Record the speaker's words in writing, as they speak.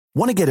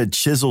Want to get a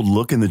chiseled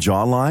look in the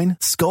jawline?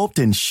 Sculpt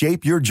and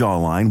shape your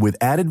jawline with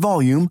added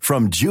volume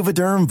from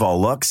Juvederm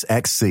Volux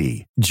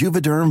XC.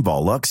 Juvederm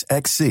Volux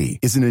XC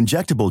is an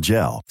injectable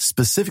gel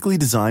specifically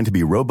designed to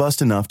be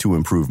robust enough to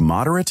improve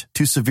moderate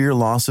to severe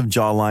loss of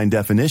jawline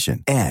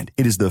definition. And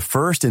it is the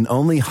first and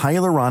only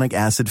hyaluronic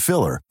acid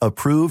filler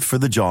approved for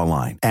the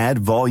jawline. Add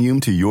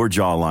volume to your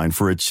jawline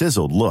for a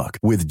chiseled look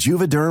with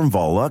Juvederm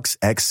Volux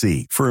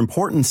XC. For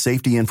important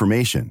safety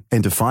information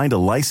and to find a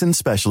licensed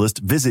specialist,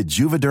 visit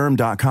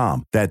Juvederm.com.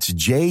 That's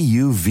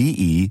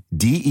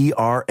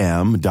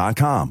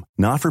Juvederm.com.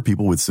 Not for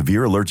people with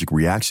severe allergic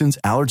reactions,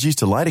 allergies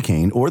to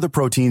lidocaine, or the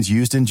proteins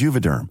used in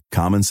Juvederm.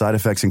 Common side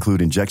effects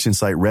include injection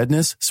site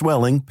redness,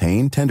 swelling,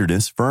 pain,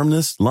 tenderness,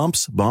 firmness,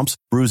 lumps, bumps,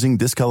 bruising,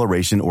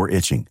 discoloration, or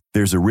itching.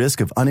 There's a risk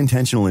of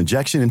unintentional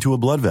injection into a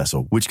blood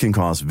vessel, which can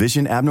cause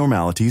vision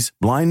abnormalities,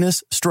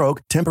 blindness,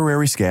 stroke,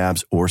 temporary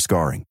scabs, or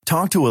scarring.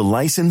 Talk to a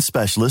licensed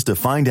specialist to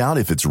find out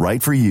if it's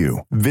right for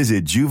you.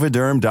 Visit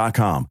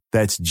Juvederm.com.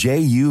 That's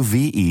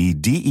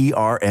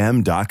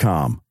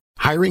Juvederm.com.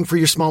 Hiring for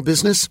your small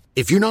business?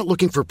 If you're not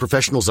looking for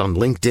professionals on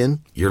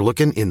LinkedIn, you're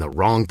looking in the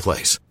wrong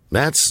place.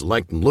 That's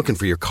like looking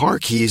for your car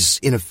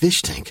keys in a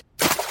fish tank.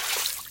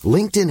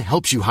 LinkedIn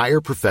helps you hire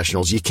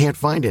professionals you can't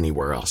find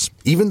anywhere else,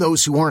 even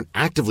those who aren't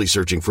actively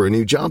searching for a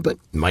new job but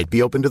might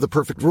be open to the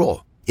perfect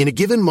role. In a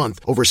given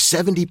month, over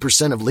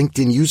 70% of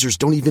LinkedIn users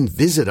don't even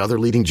visit other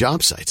leading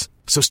job sites.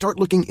 So start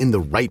looking in the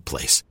right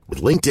place.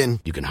 With LinkedIn,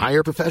 you can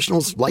hire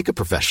professionals like a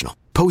professional.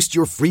 Post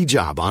your free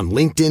job on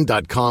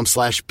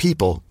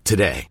linkedin.com/people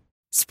today.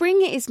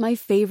 Spring is my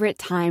favorite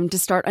time to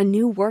start a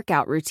new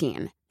workout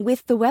routine.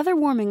 With the weather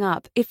warming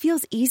up, it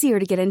feels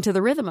easier to get into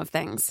the rhythm of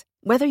things.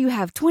 Whether you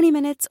have 20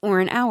 minutes or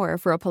an hour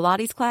for a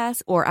Pilates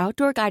class or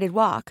outdoor guided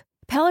walk,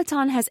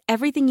 Peloton has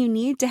everything you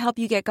need to help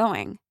you get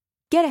going.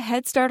 Get a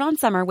head start on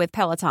summer with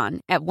Peloton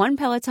at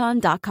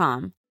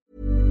onepeloton.com.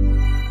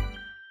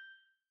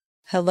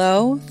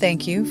 Hello,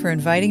 thank you for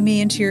inviting me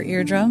into your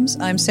eardrums.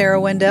 I'm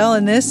Sarah Wendell,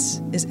 and this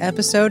is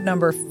episode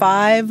number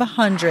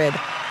 500.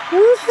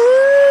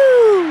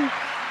 Woohoo!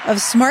 Of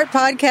Smart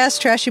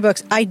Podcast Trashy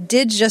Books. I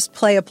did just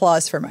play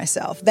applause for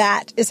myself.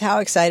 That is how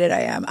excited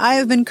I am. I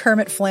have been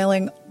Kermit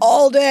flailing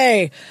all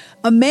day.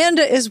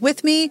 Amanda is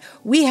with me.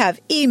 We have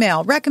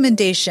email,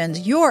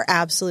 recommendations, your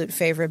absolute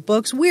favorite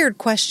books, weird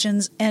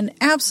questions, and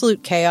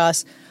absolute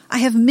chaos. I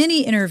have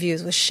many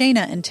interviews with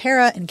Shayna and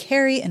Tara and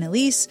Carrie and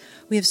Elise.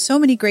 We have so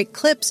many great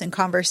clips and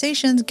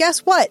conversations.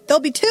 Guess what? There'll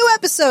be 2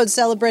 episodes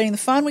celebrating the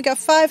fun. We got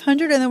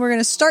 500, and then we're going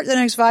to start the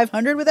next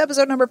 500 with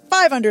episode number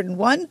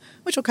 501,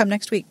 which will come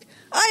next week.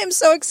 I am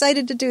so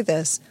excited to do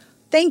this.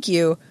 Thank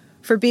you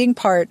for being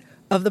part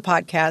of the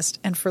podcast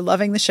and for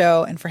loving the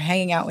show and for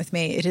hanging out with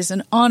me. It is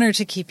an honor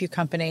to keep you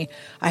company.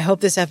 I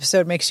hope this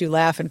episode makes you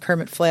laugh and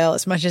Kermit flail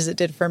as much as it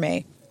did for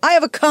me. I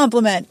have a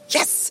compliment,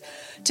 yes,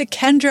 to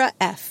Kendra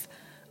F.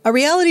 A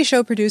reality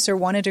show producer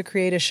wanted to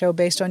create a show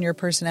based on your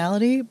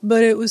personality,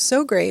 but it was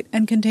so great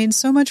and contained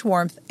so much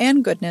warmth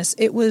and goodness,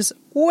 it was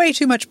way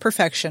too much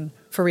perfection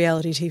for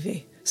reality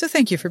TV. So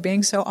thank you for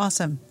being so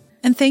awesome.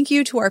 And thank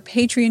you to our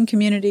Patreon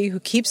community who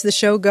keeps the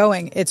show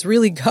going. It's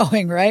really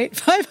going, right?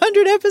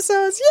 500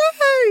 episodes,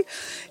 yay!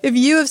 If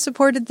you have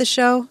supported the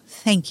show,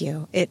 thank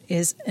you. It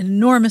is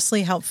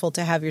enormously helpful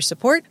to have your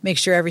support. Make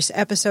sure every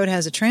episode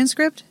has a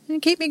transcript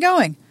and keep me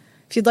going.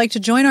 If you'd like to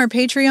join our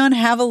Patreon,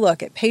 have a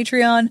look at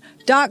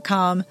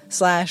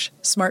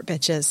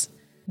patreon.com/smartbitches.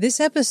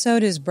 This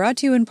episode is brought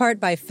to you in part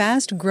by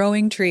Fast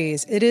Growing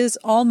Trees. It is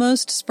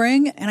almost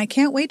spring, and I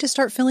can't wait to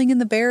start filling in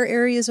the bare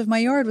areas of my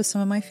yard with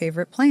some of my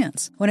favorite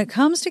plants. When it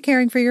comes to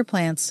caring for your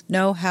plants,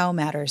 know-how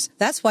matters.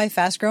 That's why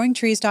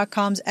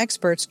FastGrowingTrees.com's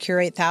experts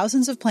curate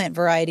thousands of plant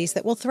varieties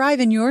that will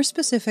thrive in your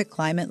specific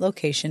climate,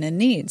 location, and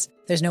needs.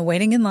 There's no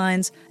waiting in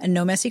lines and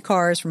no messy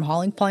cars from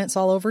hauling plants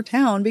all over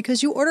town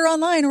because you order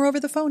online or over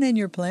the phone and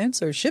your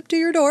plants are shipped to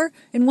your door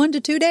in 1 to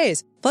 2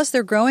 days. Plus,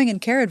 their growing and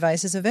care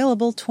advice is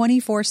available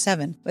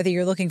 24/7. Whether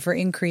you're looking for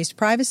increased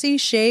privacy,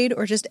 shade,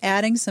 or just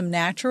adding some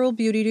natural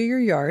beauty to your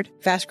yard,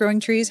 Fast Growing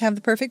Trees have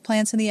the perfect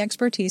plants and the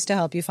expertise to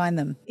help you find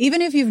them.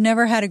 Even if you've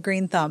never had a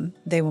green thumb,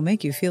 they will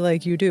make you feel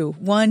like you do.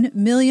 1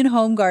 million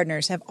home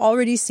gardeners have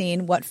already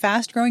seen what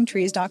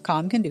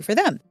FastGrowingTrees.com can do for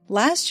them.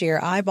 Last year,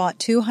 I bought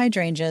 2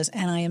 hydrangeas,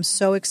 and I am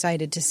so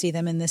excited to see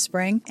them in this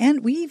spring.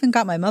 And we even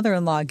got my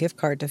mother-in-law a gift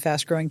card to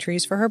Fast Growing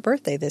Trees for her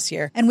birthday this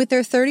year. And with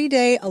their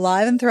 30-day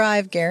Alive and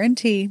Thrive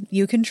guarantee,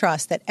 you can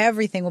trust that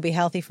everything will be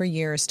healthy for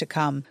years to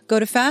come. Go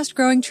to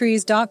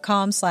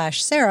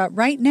fastgrowingtrees.com/Sarah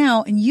right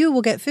now, and you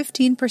will get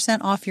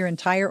 15% off your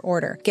entire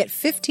order. Get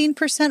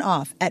 15%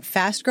 off at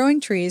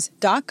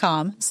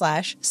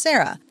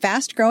fastgrowingtrees.com/Sarah.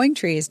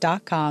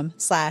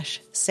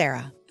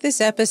 fastgrowingtrees.com/Sarah. This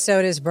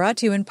episode is brought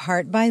to you in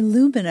part by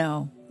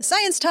Lumino.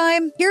 Science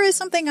time! Here is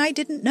something I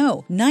didn't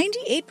know.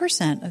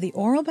 98% of the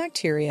oral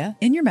bacteria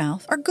in your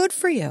mouth are good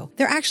for you.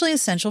 They're actually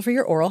essential for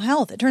your oral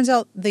health. It turns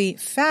out the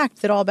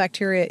fact that all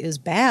bacteria is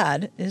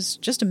bad is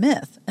just a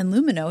myth, and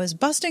Lumino is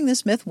busting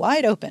this myth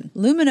wide open.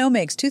 Lumino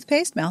makes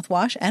toothpaste,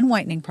 mouthwash, and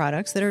whitening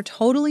products that are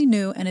totally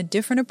new and a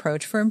different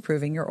approach for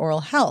improving your oral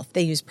health.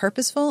 They use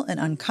purposeful and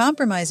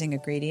uncompromising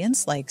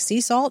ingredients like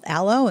sea salt,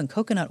 aloe, and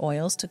coconut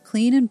oils to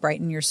clean and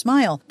brighten your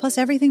smile. Plus,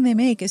 everything they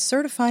make is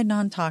certified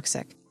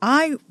non-toxic.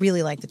 I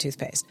really like the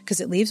toothpaste because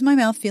it leaves my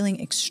mouth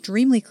feeling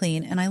extremely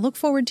clean, and I look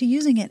forward to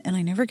using it, and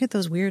I never get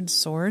those weird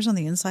sores on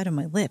the inside of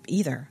my lip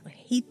either. I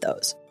hate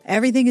those.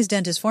 Everything is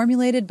dentist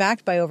formulated,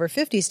 backed by over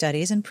 50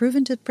 studies, and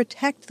proven to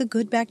protect the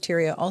good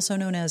bacteria, also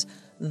known as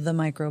the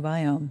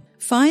microbiome.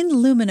 Find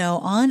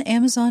Lumino on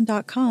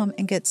Amazon.com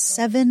and get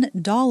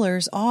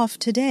 $7 off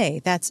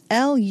today. That's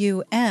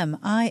Lumineux.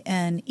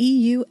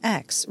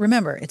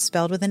 Remember, it's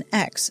spelled with an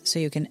X, so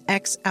you can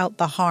X out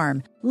the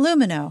harm.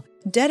 Lumino,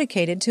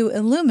 dedicated to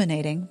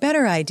illuminating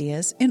better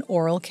ideas in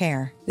oral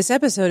care. This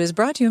episode is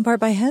brought to you in part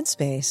by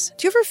Headspace.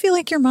 Do you ever feel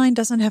like your mind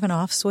doesn't have an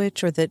off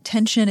switch, or that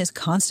tension is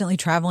constantly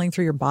traveling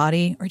through your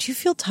body? Or do you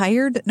feel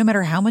tired no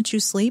matter how much you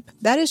sleep?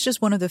 That is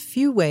just one of the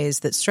few ways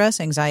that stress,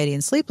 anxiety,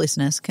 and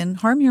sleeplessness can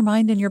harm your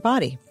mind and your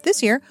body.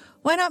 This year,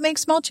 why not make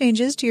small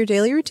changes to your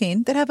daily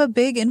routine that have a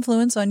big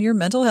influence on your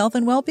mental health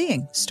and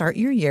well-being? Start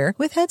your year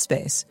with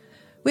Headspace.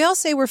 We all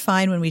say we're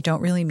fine when we don't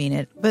really mean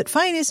it, but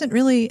fine isn't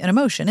really an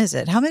emotion, is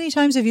it? How many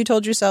times have you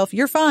told yourself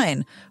you're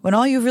fine when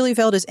all you've really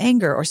felt is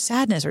anger or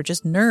sadness or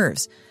just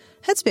nerves?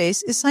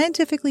 Headspace is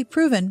scientifically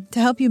proven to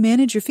help you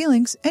manage your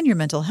feelings and your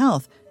mental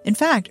health. In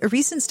fact, a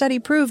recent study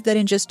proved that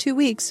in just 2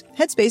 weeks,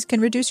 Headspace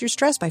can reduce your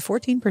stress by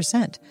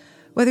 14%.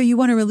 Whether you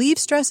want to relieve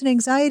stress and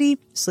anxiety,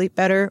 sleep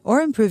better,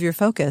 or improve your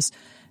focus,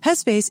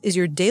 Headspace is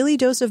your daily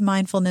dose of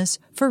mindfulness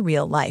for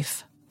real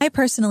life. I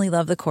personally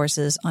love the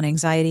courses on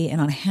anxiety and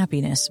on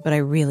happiness, but I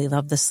really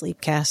love the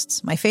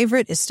sleepcasts. My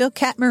favorite is still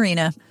Kat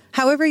Marina.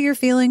 However you're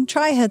feeling,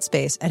 try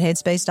Headspace at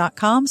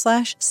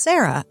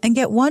headspace.com/Sarah and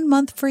get 1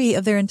 month free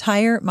of their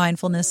entire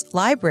mindfulness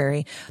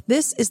library.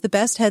 This is the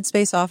best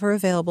Headspace offer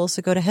available,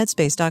 so go to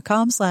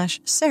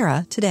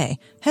headspace.com/Sarah today.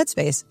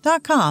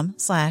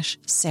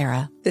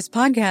 Headspace.com/Sarah. This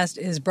podcast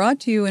is brought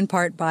to you in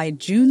part by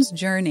June's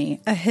Journey,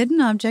 a hidden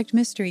object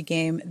mystery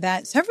game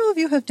that several of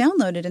you have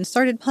downloaded and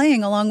started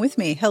playing along with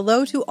me.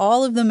 Hello to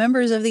all of the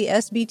members of the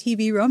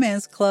SBTB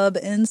Romance Club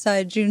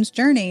inside June's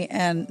Journey,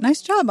 and nice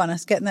job on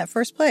us getting that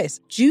first place.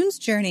 June's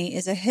Journey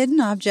is a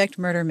hidden object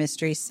murder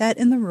mystery set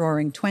in the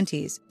Roaring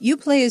Twenties. You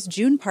play as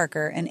June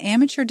Parker, an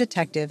amateur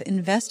detective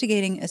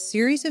investigating a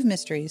series of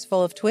mysteries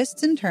full of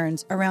twists and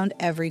turns around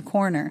every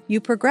corner.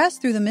 You progress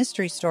through the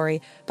mystery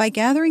story by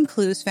gathering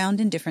clues found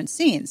in different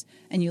scenes,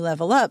 and you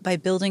level up by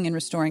building and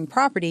restoring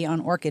property on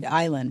Orchid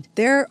Island.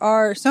 There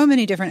are so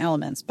many different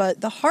elements,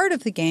 but the heart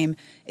of the game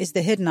is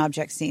the hidden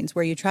object scenes,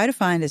 where you try to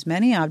find as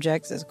many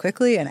objects as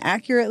quickly and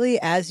accurately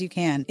as you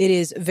can. It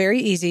is very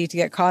easy to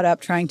get caught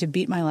up trying to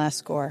beat my last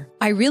score.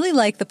 I really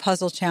like the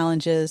puzzle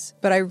challenges,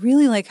 but I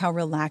really like how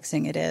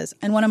relaxing it is.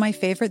 And one of my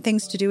favorite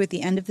things to do at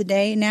the end of the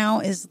day now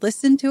is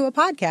listen to a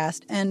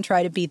podcast and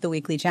try to beat the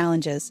weekly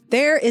challenges.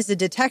 There is a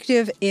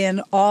detective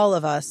in all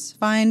of us.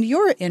 Find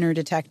your inner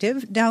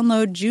detective.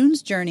 Download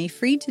June's Journey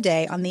free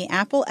today on the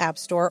Apple App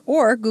Store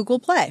or Google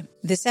Play.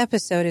 This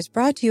episode is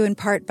brought to you in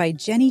part by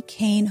Jenny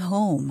Kane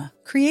Home.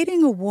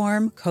 Creating a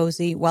warm,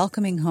 cozy,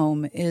 welcoming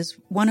home is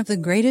one of the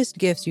greatest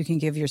gifts you can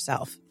give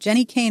yourself.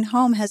 Jenny Kane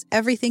Home has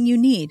everything you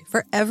need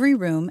for every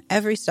room,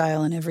 every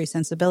style, and every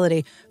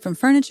sensibility. From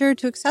furniture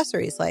to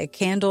accessories like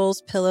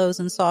candles, pillows,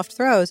 and soft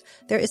throws,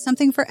 there is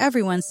something for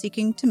everyone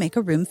seeking to make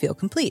a room feel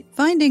complete.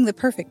 Finding the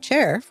perfect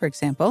chair, for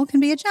example, can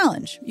be a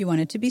challenge. You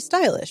want it to be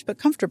stylish but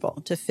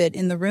comfortable, to fit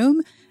in the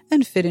room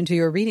and fit into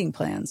your reading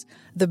plans.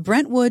 The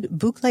Brentwood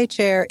Boucle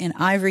chair in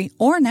ivory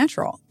or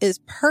natural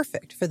is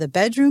perfect for the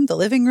bedroom, the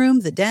living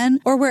room, the den,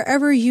 or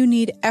wherever you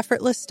need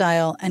effortless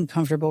style and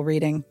comfortable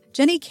reading.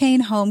 Jenny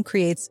Kane Home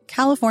creates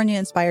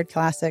California-inspired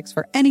classics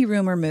for any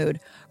room or mood.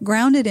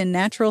 Grounded in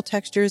natural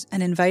textures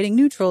and inviting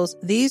neutrals,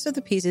 these are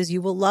the pieces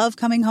you will love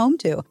coming home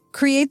to.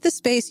 Create the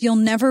space you'll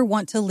never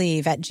want to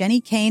leave at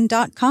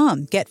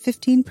jennykane.com. Get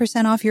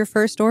 15% off your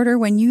first order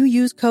when you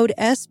use code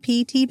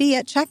SPTB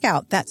at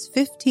checkout. That's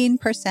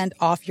 15%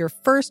 off your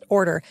first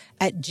order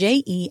at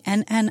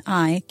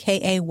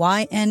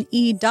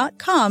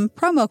JENNIKAYNE.com.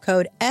 Promo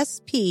code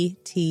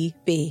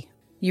SPTB.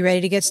 You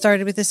ready to get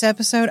started with this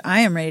episode?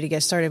 I am ready to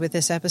get started with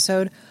this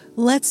episode.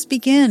 Let's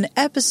begin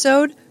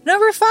episode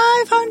number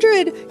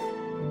 500.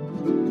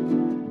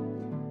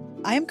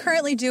 I am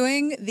currently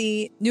doing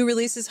the new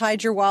releases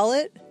Hide Your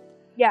Wallet.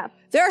 Yeah.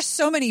 There are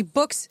so many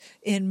books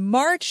in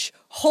March.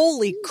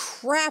 Holy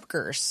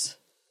crackers.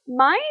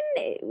 Mine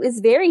is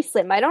very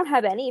slim. I don't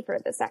have any for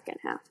the second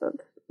half of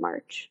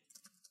March.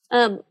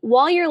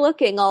 While you're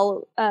looking,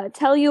 I'll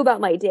tell you about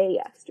my day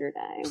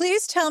yesterday.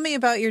 Please tell me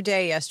about your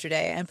day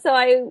yesterday. So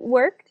I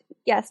worked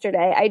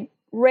yesterday. I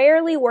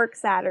rarely work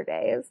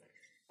Saturdays.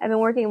 I've been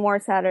working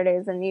more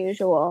Saturdays than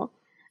usual.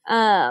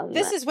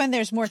 This is when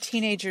there's more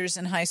teenagers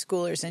and high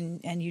schoolers,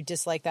 and you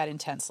dislike that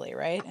intensely,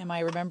 right? Am I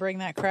remembering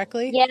that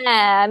correctly?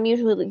 Yeah, I'm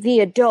usually the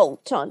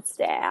adult on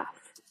staff.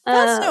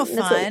 That's no fun.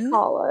 That's what we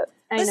call it.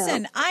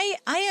 Listen, I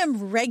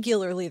am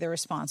regularly the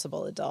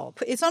responsible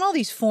adult. It's on all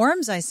these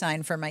forms I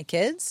sign for my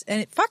kids,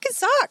 and it fucking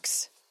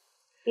sucks.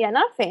 Yeah,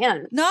 not a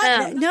fan.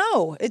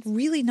 No, it's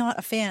really not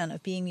a fan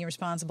of being the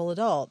responsible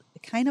adult.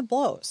 It kind of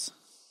blows.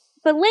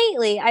 But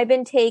lately, I've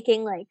been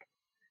taking like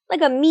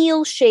a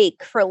meal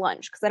shake for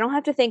lunch because I don't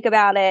have to think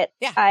about it.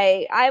 Yeah.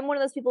 I'm one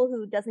of those people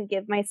who doesn't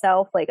give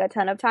myself like a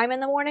ton of time in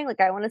the morning.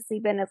 Like I want to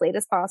sleep in as late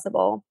as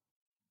possible,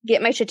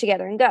 get my shit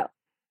together and go.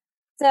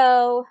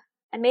 So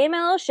I made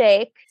my little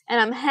shake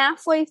and I'm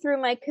halfway through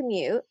my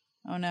commute.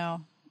 Oh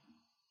no.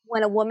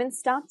 When a woman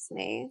stops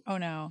me. Oh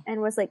no.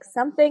 And was like,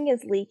 something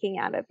is leaking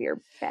out of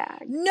your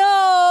bag.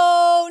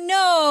 No.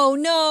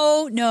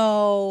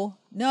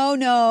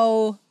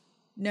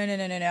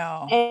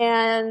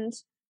 And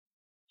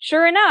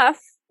sure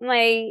enough,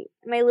 my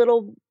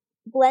little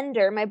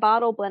blender, my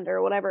bottle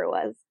blender, whatever it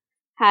was,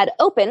 had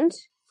opened.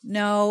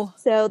 No.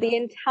 So the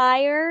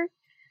entire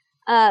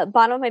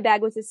bottom of my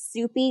bag was a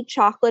soupy,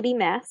 chocolatey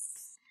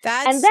mess.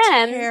 That's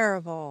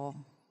terrible.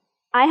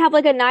 I have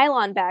like a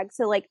nylon bag,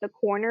 so like the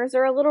corners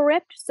are a little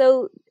ripped.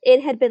 So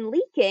it had been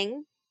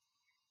leaking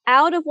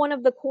out of one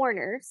of the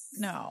corners.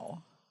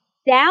 No.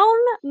 Down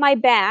my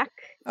back.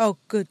 Oh,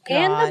 good God.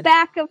 And the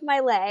back of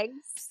my legs.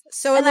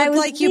 So it looked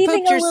like you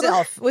pooped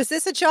yourself. Was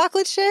this a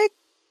chocolate shake?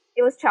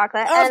 It was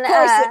chocolate. Oh, of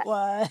course it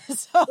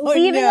was. Oh,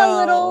 leaving a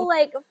little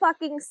like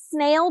fucking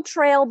snail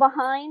trail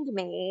behind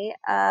me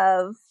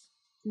of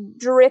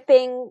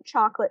dripping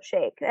chocolate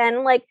shake.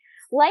 And like,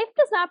 life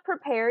does not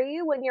prepare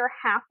you when you're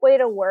halfway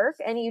to work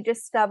and you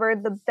discover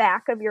the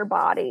back of your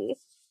body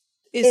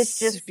is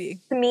just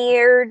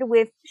smeared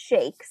with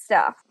shake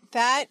stuff.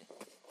 That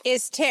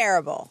is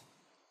terrible.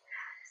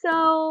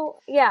 So,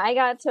 yeah, I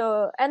got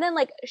to, and then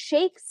like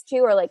shakes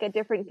too are like a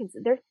different,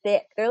 they're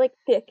thick. They're like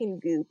thick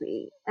and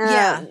goopy.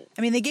 Yeah.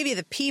 I mean, they give you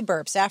the pea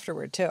burps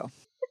afterward too.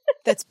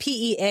 That's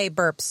PEA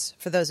burps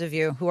for those of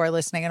you who are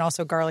listening, and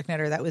also garlic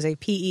knitter. That was a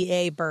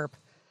PEA burp.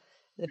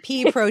 The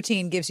pea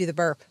protein gives you the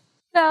burp.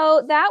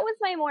 So that was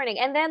my morning.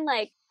 And then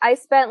like I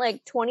spent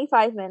like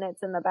 25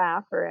 minutes in the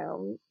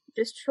bathroom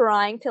just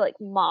trying to like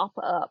mop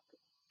up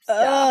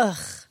stuff.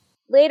 Ugh.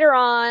 Later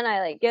on, I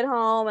like get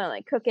home and I'm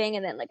like cooking,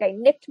 and then like I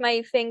nicked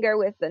my finger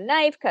with the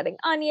knife cutting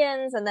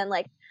onions, and then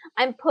like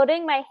I'm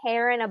putting my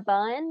hair in a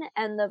bun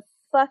and the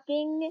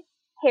fucking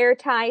hair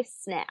tie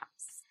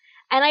snaps.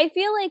 And I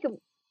feel like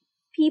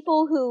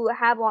people who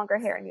have longer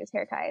hair and use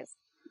hair ties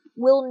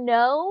will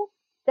know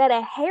that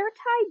a hair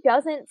tie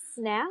doesn't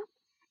snap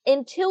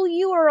until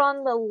you are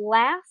on the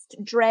last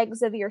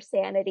dregs of your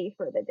sanity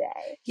for the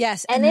day.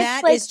 Yes, and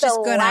that like is just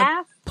going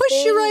to push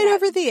you right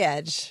over the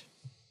edge.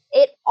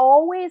 It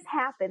always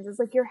happens. It's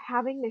like you're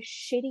having the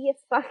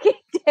shittiest fucking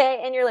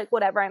day and you're like,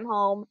 whatever, I'm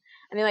home.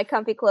 I'm in my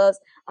comfy clothes.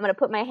 I'm going to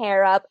put my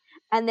hair up.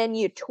 And then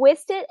you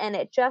twist it and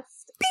it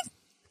just, beep,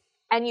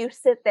 and you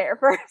sit there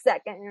for a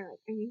second and you're like,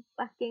 are you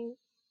fucking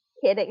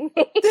kidding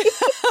me?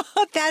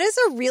 That is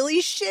a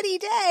really shitty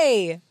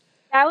day.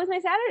 That was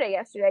my Saturday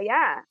yesterday,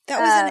 yeah.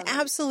 That was an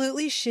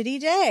absolutely shitty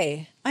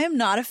day. I am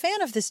not a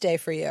fan of this day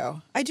for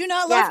you. I do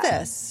not love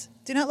this.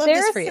 Do not love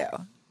this for you.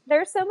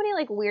 There's so many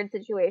like weird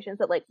situations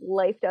that like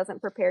life doesn't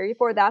prepare you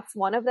for. That's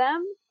one of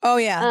them. Oh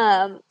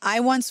yeah. I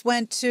once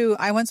went to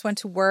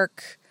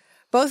work.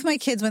 Both my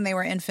kids, when they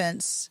were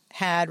infants,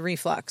 had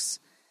reflux,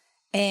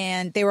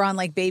 and they were on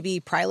like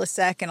baby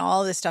Prilosec and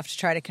all this stuff to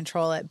try to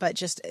control it. But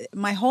just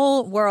my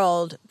whole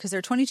world, because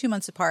they're 22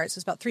 months apart, so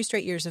it's about 3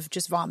 straight years of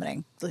just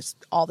vomiting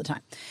all the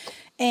time.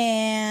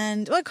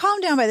 And well, it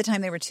calmed down by the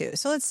time they were 2.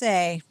 So let's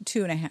say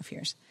 2.5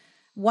 years.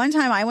 One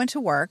time I went to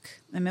work,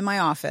 I'm in my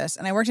office,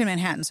 and I worked in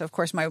Manhattan, so of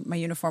course my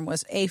uniform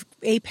was a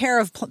pair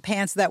of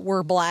pants that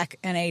were black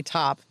and a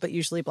top, but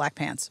usually black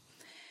pants.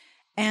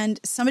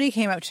 And somebody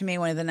came up to me,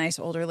 one of the nice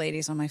older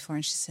ladies on my floor,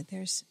 and she said,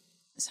 there's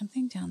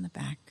something down the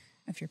back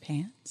of your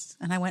pants.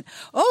 And I went,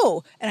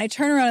 oh, and I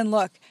turn around and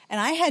look,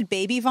 and I had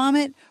baby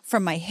vomit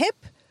from my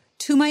hip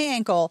to my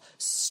ankle,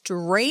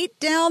 straight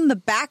down the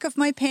back of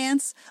my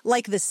pants,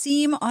 like the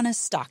seam on a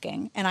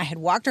stocking. And I had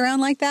walked around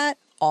like that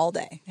all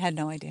day. I had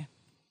no idea.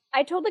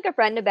 I told like a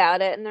friend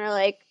about it and they're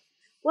like,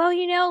 well,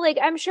 you know, like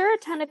I'm sure a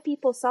ton of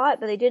people saw it,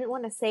 but they didn't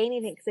want to say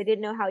anything because they didn't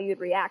know how you'd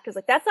react. I was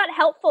like, that's not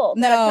helpful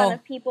that a ton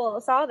of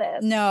people saw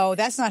this. No,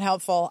 that's not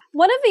helpful.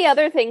 One of the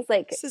other things,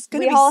 like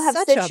we all have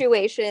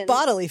situations.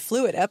 Bodily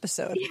fluid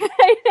episode.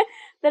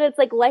 That it's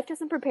like life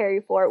doesn't prepare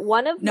you for.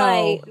 One of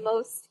my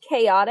most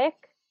chaotic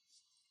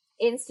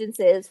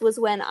instances was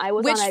when I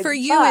was on a bus. Which for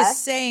you is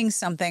saying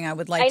something. I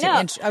would like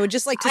to. I would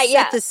just like to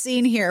set the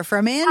scene here for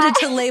Amanda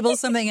to label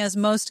something as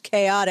most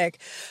chaotic.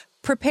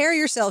 Prepare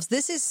yourselves.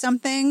 This is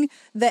something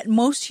that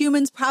most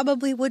humans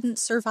probably wouldn't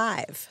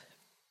survive.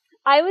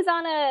 I was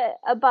on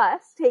a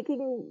bus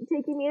taking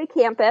me to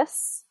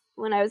campus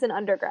when I was an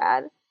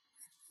undergrad,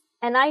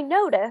 and I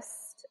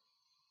noticed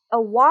a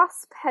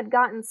wasp had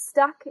gotten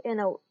stuck in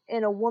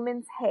a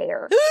woman's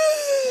hair.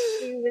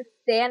 She was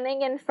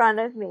standing in front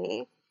of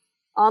me.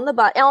 on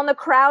the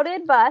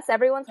crowded bus.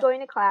 Everyone's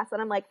going to class,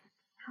 and I'm like,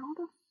 how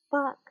the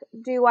fuck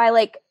do I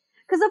like?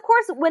 Because of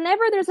course,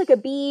 whenever there's like a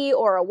bee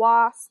or a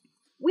wasp,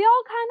 we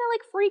all kind of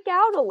like freak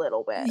out a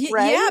little bit,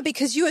 right? Yeah,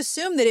 because you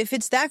assume that if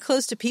it's that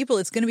close to people,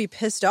 it's going to be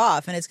pissed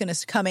off and it's going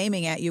to come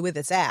aiming at you with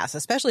its ass,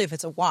 especially if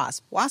it's a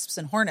wasp. Wasps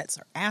and hornets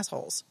are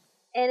assholes.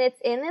 And it's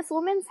in this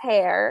woman's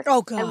hair.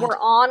 Oh, God. And we're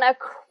on a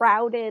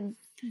crowded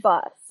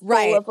bus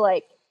right. full of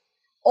like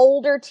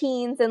older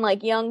teens and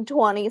like young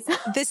 20s.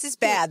 This is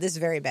bad. This is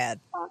very bad.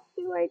 What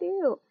do I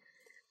do?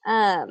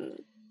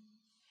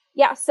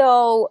 Yeah,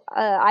 so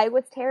I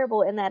was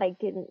terrible in that I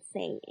didn't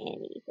say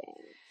anything.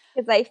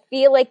 Because I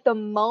feel like the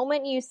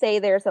moment you say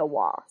there's a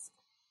wasp,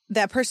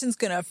 that person's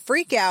going to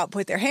freak out,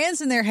 put their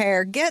hands in their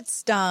hair, get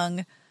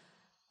stung.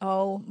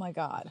 Oh, my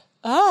God.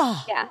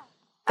 Oh. Yeah.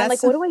 I'm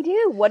like, what do I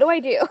do? What do I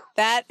do?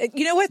 That,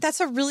 you know what?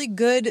 That's a really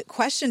good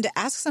question to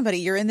ask somebody.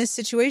 You're in this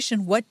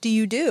situation. What do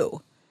you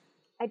do?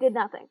 I did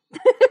nothing.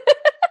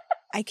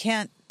 I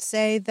can't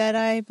say that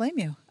I blame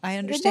you. I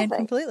understand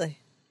completely.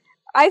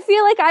 I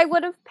feel like I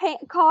would have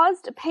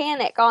caused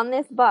panic on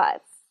this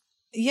bus.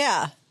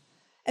 Yeah.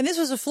 And this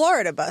was a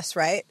Florida bus,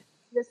 right?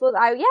 This was,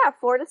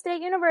 Florida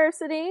State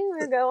University.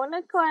 We're going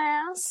to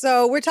class.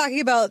 So we're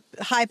talking about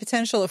high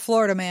potential of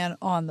Florida man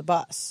on the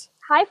bus.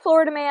 High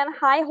Florida man,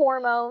 high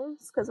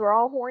hormones, because we're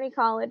all horny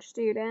college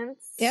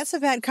students. Yeah, it's a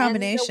bad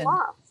combination. And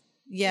the wasp.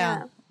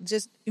 Yeah.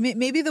 Just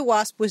maybe the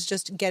wasp was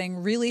just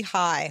getting really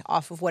high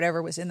off of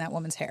whatever was in that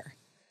woman's hair.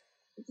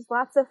 Just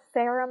lots of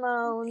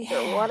pheromones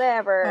or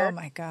whatever. Oh,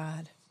 my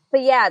God.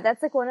 But yeah,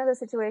 that's like one of the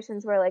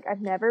situations where like I've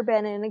never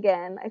been in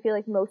again. I feel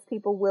like most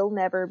people will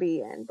never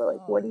be in. But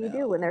like, what do you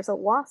do when there's a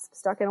wasp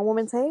stuck in a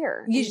woman's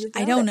hair?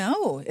 I don't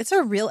know. It's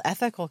a real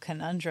ethical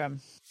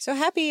conundrum. So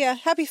happy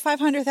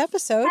 500th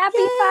episode. Happy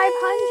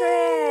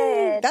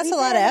 500. That's a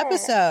lot of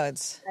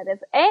episodes. That is.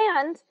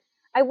 And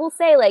I will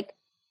say, like,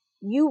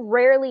 you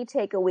rarely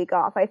take a week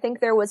off. I think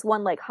there was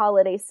one like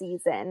holiday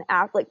season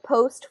after like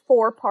post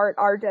 4-part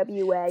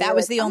RWA. That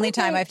was the only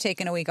time I've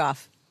taken a week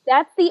off.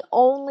 That's the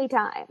only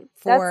time.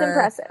 That's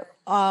impressive.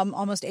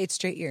 Almost 8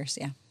 straight years,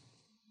 yeah.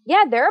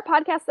 Yeah, there are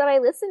podcasts that I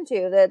listen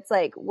to that's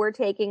like, we're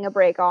taking a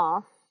break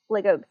off,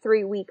 like a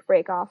 3-week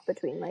break off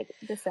between like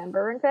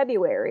December and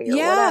February or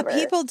whatever.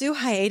 People do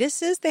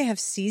hiatuses. They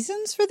have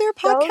seasons for their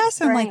podcasts.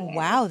 I'm like,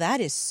 wow,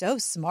 that is so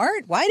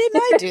smart. Why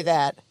didn't I do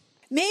that?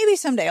 Maybe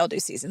someday I'll do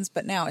seasons,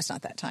 but now it's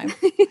not that time.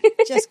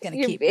 Just going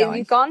to keep going.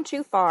 You've gone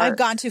too far. I've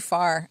gone too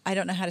far. I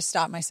don't know how to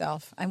stop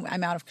myself.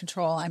 I'm out of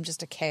control. I'm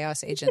just a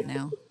chaos agent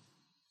now.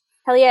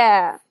 Hell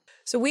yeah.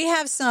 So we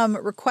have some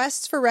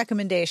requests for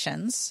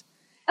recommendations.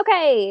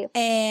 Okay.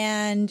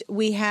 And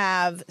we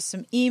have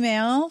some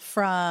email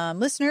from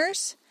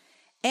listeners.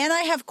 And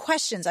I have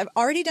questions. I've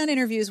already done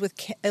interviews with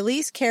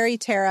Elise, Carrie,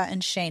 Tara,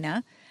 and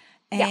Shayna.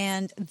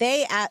 And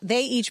they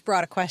each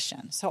brought a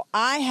question. So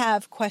I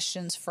have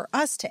questions for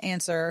us to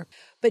answer.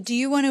 But do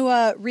you want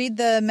to read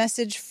the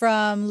message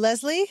from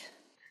Leslie?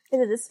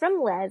 This is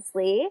from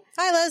Leslie.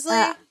 Hi,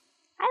 Leslie.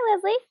 Hi,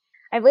 Leslie.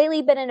 I've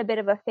lately been in a bit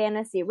of a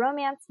fantasy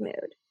romance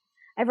mood.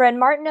 I've read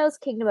Martineau's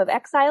Kingdom of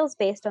Exiles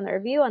based on the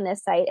review on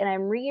this site, and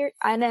I'm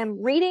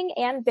reading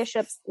Anne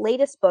Bishop's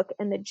latest book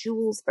in the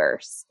Jules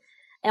verse.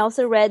 I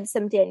also read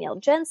some Danielle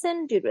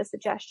Jensen, due to a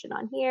suggestion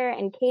on here,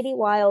 and Katie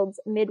Wilde's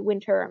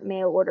Midwinter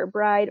Mail Order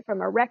Bride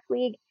from a rec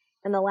league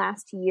in the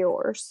last year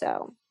or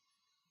so.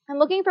 I'm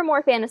looking for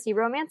more fantasy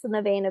romance in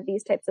the vein of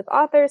these types of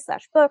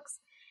authors/books.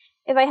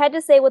 If I had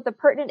to say what the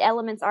pertinent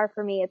elements are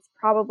for me, it's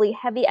probably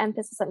heavy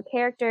emphasis on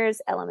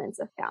characters, elements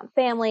of found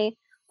family,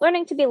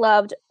 learning to be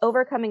loved,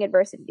 overcoming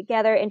adversity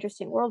together,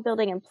 interesting world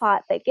building, and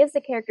plot that gives the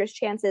characters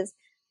chances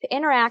to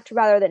interact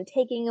rather than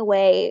taking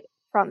away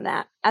from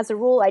that. As a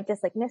rule, I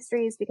dislike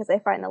mysteries because I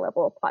find the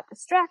level of plot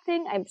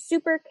distracting. I'm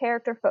super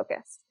character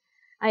focused.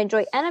 I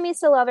enjoy enemies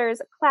to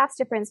lovers, class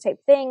difference type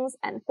things,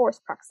 and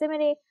forced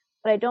proximity,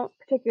 but I don't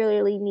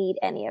particularly need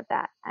any of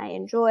that. I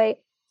enjoy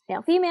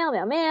male-female,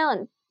 male-male,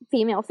 and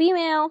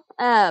female-female,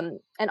 and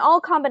all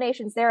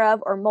combinations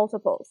thereof or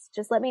multiples.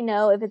 Just let me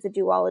know if it's a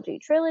duology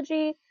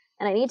trilogy,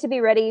 and I need to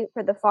be ready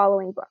for the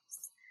following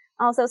books.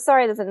 Also,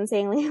 sorry this is an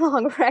insanely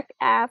long rec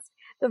ask.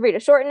 Feel free to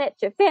shorten it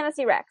to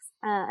fantasy recs.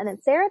 And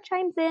then Sarah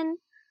chimes in.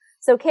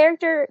 So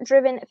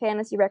character-driven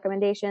fantasy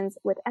recommendations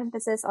with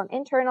emphasis on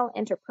internal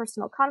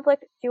interpersonal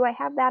conflict. Do I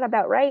have that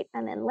about right?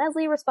 And then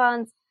Leslie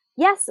responds,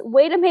 yes,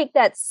 way to make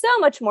that so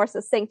much more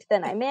succinct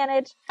than I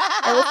managed.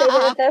 I will say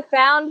that the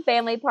found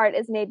family part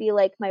is maybe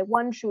like my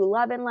one true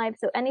love in life.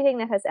 So anything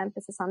that has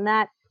emphasis on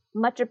that,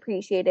 much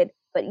appreciated.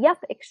 But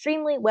yep,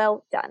 extremely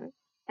well done.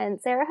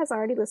 And Sarah has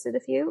already listed a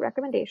few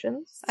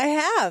recommendations. I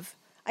have.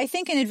 I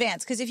think in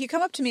advance, because if you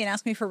come up to me and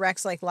ask me for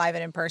recs like live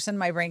and in person,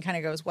 my brain kind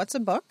of goes, what's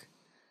a book?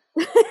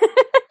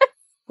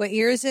 What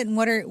year is it and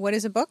what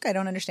is a book? I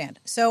don't understand.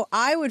 So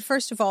I would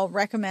first of all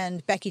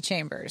recommend Becky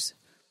Chambers.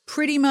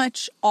 Pretty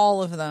much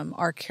all of them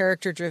are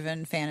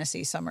character-driven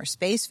fantasy. Some are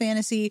space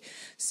fantasy.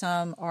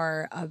 Some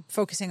are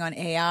focusing on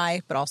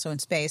AI, but also in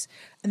space.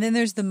 And then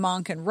there's the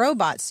Monk and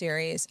Robot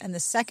series, and the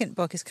second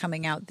book is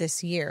coming out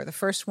this year. The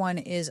first one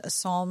is A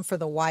Psalm for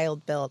the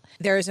Wild Built.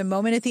 There is a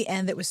moment at the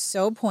end that was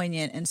so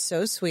poignant and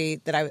so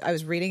sweet that I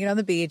was reading it on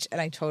the beach,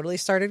 and I totally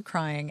started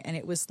crying. And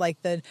it was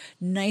like the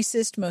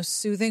nicest, most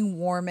soothing,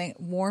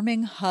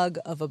 warming hug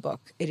of a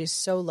book. It is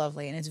so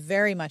lovely, and it's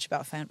very much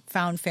about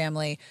found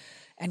family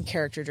and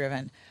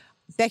character-driven.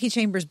 Becky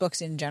Chambers'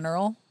 books in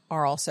general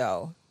are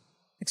also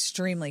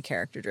extremely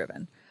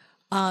character-driven.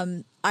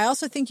 I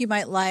also think you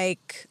might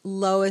like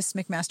Lois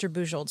McMaster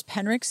Bujold's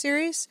Penrick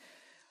series.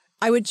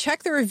 I would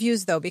check the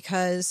reviews, though,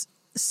 because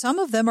some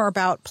of them are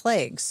about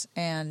plagues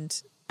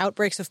and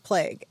outbreaks of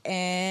plague,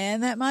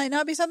 and that might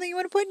not be something you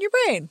want to put in your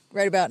brain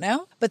right about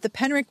now. But the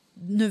Penrick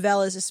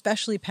novellas,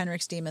 especially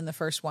Penrick's Demon, the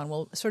first one,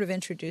 will sort of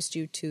introduce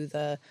you to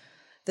the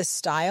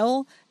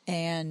style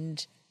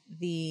and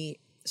the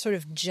sort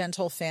of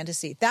gentle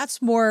fantasy. That's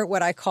more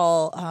what I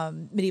call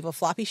medieval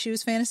floppy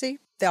shoes fantasy.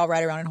 They all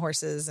ride around on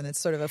horses, and it's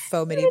sort of a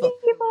faux medieval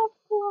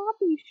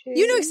floppy shoes.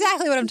 You know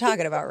exactly what I'm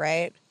talking about,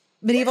 right?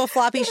 Medieval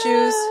floppy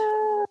shoes.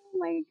 Oh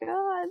my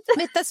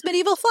god. That's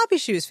medieval floppy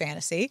shoes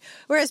fantasy,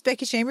 whereas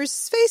Becky Chambers is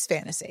space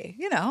fantasy.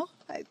 You know,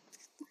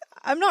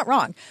 I'm not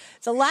wrong.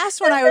 The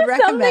last one I would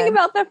recommend. Something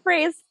about the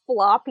phrase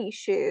floppy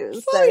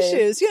shoes. Floppy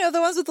shoes, you know,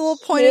 the ones with the little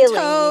pointed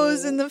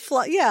toes and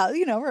the yeah,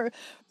 you know,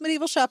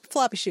 medieval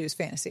floppy shoes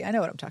fantasy. I know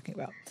what I'm talking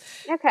about.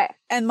 Okay.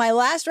 And my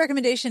last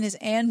recommendation is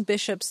Anne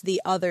Bishop's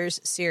The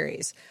Others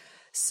series.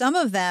 Some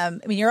of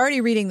them, I mean, you're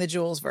already reading the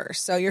Jules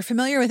verse, so you're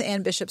familiar with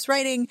Anne Bishop's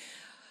writing.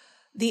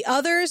 The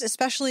Others,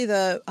 especially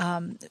the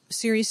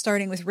series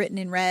starting with Written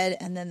in Red,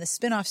 and then the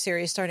spin-off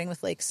series starting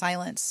with Lake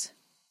Silence.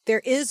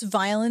 There is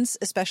violence,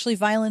 especially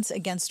violence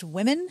against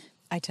women.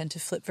 I tend to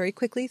flip very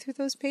quickly through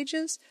those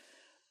pages.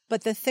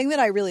 But the thing that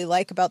I really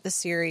like about the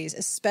series,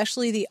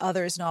 especially the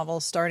Others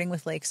novels, starting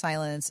with Lake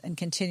Silence and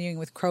continuing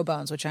with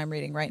Crowbones, which I'm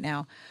reading right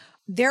now,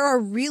 there are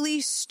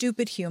really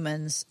stupid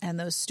humans, and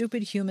those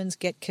stupid humans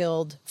get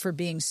killed for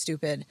being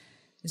stupid.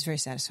 It's very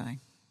satisfying.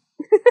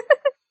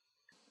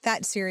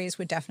 That series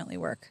would definitely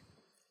work.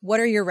 What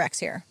are your recs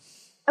here?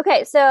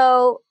 Okay,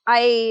 so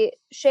I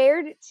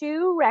shared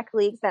 2 rec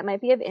leagues that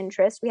might be of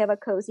interest. We have a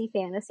cozy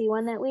fantasy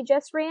one that we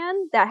just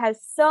ran that has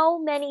so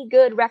many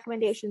good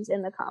recommendations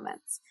in the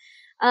comments.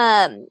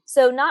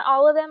 So not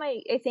all of them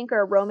I think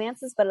are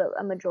romances, but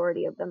a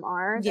majority of them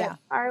are. Yeah.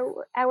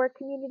 That our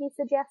community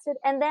suggested.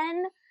 And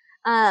then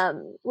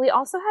we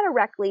also had a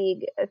rec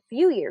league a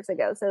few years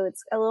ago,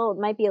 so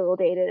might be a little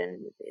dated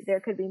and there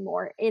could be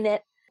more in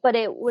it. But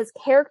it was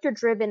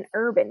character-driven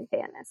urban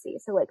fantasy,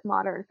 so like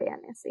modern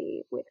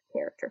fantasy with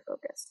character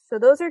focus. So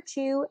those are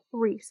 2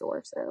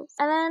 resources.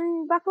 And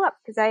then buckle up,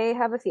 because I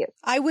have a few.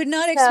 I would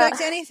not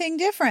expect anything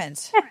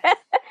different.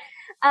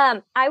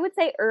 I would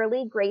say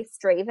early Grace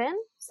Draven,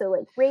 so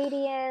like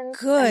Radiance.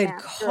 Good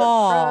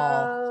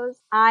call.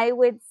 I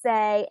would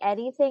say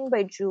anything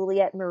by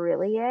Juliette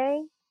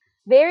Marillier.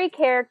 Very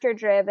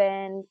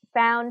character-driven,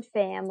 found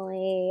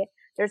family.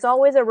 There's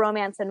always a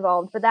romance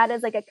involved, but that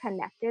is like a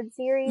connected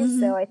series. Mm-hmm.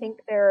 So I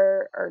think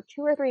there are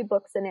 2 or 3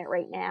 books in it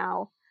right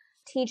now.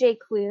 TJ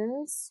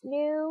Klune's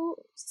new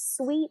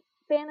sweet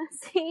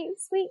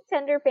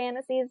tender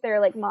fantasies.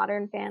 They're like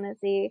modern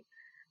fantasy.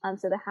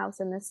 So The House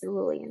in the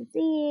Cerulean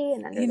Sea.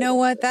 And you know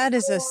what? That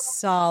is a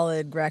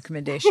solid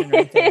recommendation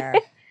right there.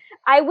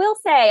 I will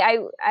say,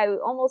 I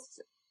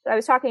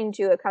was talking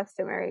to a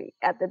customer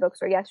at the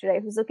bookstore yesterday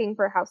who's looking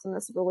for a House in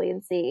the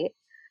Cerulean Sea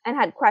and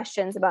had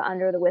questions about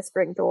Under the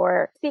Whispering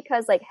Door,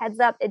 because like heads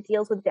up, it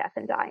deals with death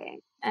and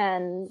dying,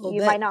 and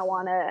you might not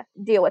want to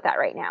deal with that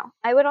right now.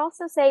 I would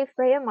also say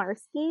Freya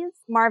Marsky's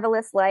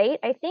Marvelous Light.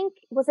 I think,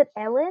 was it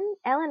Ellen?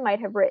 Ellen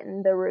might have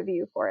written the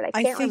review for it.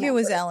 I think it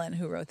was Ellen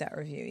who wrote that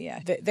review.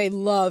 Yeah. They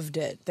loved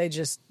it. They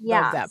just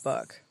loved that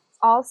book.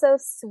 Also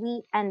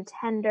sweet and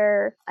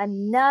tender.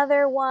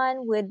 Another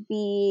one would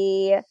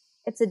be,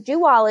 it's a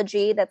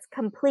duology that's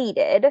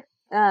completed.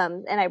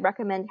 And I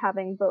recommend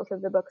having both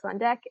of the books on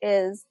deck,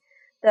 is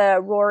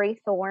the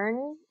Rory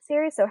Thorne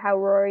series. So How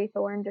Rory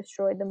Thorne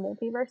Destroyed the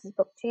Multiverse is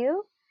book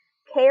 2.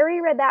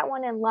 Carrie read that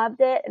one and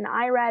loved it, and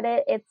I read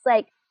it. It's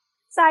like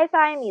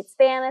sci-fi meets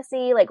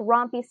fantasy, like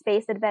rompy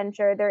space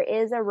adventure. There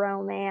is a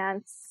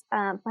romance,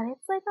 but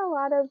it's like a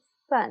lot of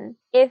fun.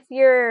 If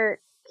you're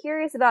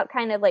curious about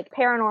kind of like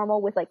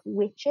paranormal with like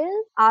witches,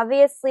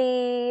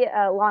 obviously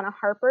Lana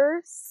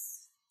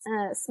Harper's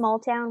Small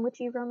Town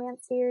Witchy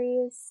Romance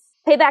series.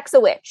 Payback's a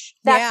Witch.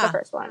 That's the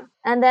first one.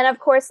 And then, of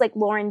course, like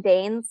Lauren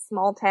Dane's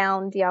Small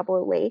Town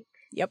Diablo Lake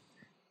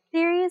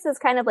series is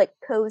kind of like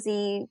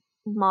cozy,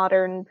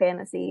 modern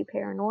fantasy,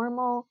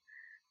 paranormal.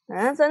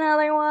 That's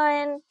another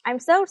one. I'm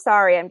so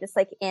sorry. I'm just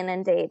like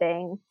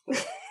inundating.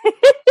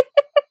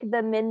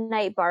 The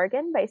Midnight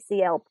Bargain by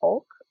C.L.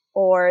 Polk,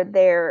 or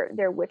their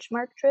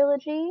Witchmark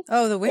trilogy.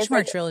 Oh, the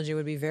Witchmark trilogy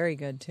would be very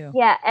good too.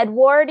 Yeah,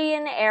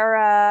 Edwardian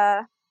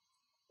era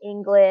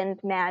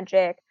England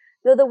magic.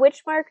 Though the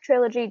Witchmark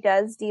trilogy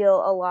does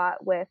deal a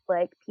lot with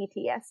like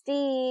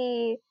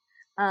PTSD,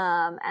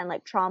 and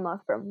like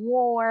trauma from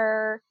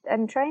war.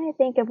 I'm trying to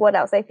think of what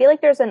else. I feel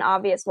like there's an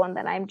obvious one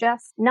that I'm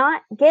just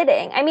not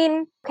getting. I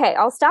mean, okay,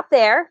 I'll stop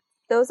there.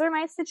 Those are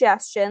my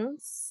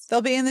suggestions.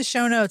 They'll be in the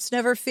show notes.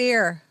 Never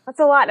fear. That's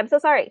a lot. I'm so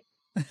sorry.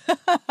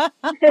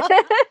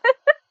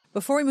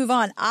 Before we move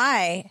on,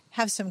 I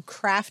have some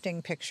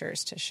crafting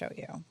pictures to show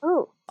you.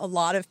 Ooh. A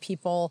lot of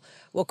people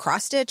will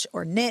cross stitch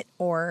or knit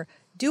or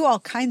do all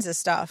kinds of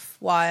stuff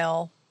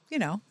while,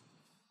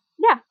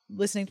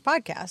 listening to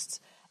podcasts.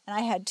 And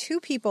I had 2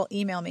 people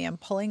email me. I'm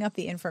pulling up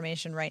the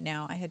information right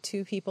now. I had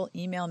 2 people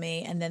email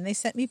me, and then they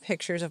sent me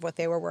pictures of what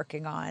they were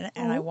working on,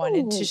 and I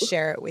wanted to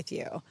share it with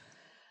you.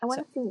 I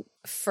want to see.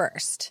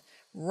 First,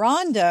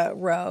 Rhonda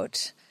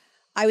wrote,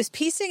 I was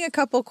piecing a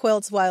couple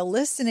quilts while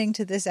listening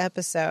to this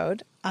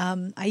episode.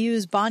 I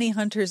use Bonnie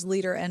Hunter's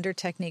leader ender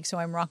technique, so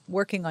I'm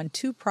working on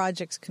 2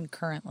 projects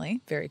concurrently.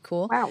 Very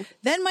cool. Wow.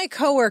 Then my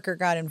coworker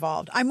got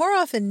involved. I more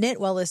often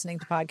knit while listening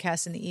to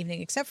podcasts in the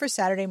evening, except for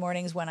Saturday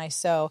mornings when I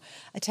sew.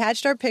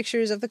 Attached are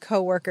pictures of the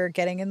coworker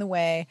getting in the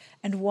way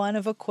and one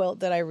of a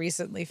quilt that I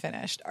recently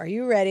finished. Are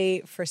you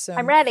ready for some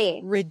I'm ready.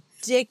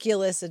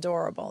 ridiculous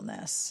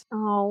adorableness?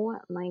 Oh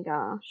my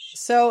gosh.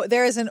 So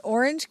there is an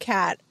orange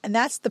cat, and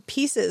that's the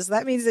pieces.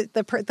 That means that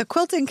the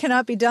quilting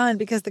cannot be done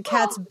because the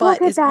cat's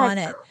butt is on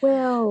it.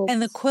 Quilt.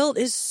 And the quilt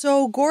is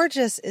so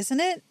gorgeous, isn't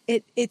it?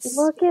 It's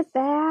Look at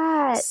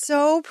that.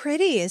 so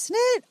pretty, isn't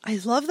it? I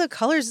love the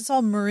colors. It's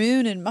all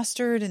maroon and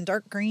mustard and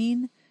dark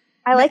green.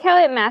 I like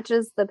how it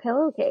matches the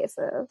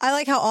pillowcases. I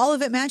like how all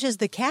of it matches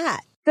the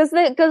cat. Does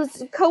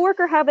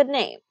coworker have a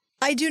name?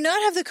 I do not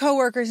have the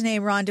coworker's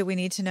name, Rhonda. We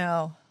need to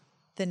know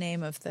the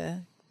name of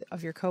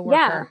your coworker.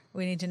 Yeah.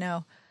 We need to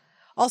know.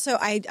 Also,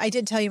 I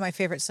did tell you my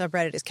favorite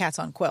subreddit is Cats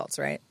on Quilts,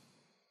 right?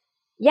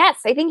 Yes,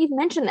 I think you've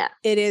mentioned that.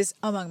 It is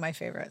among my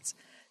favorites.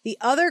 The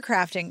other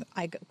crafting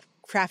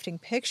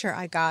picture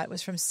I got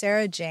was from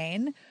Sarah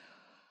Jane,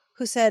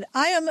 who said,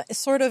 I am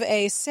sort of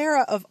a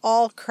Sarah of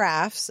all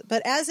crafts,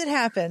 but as it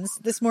happens,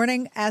 this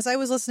morning, as I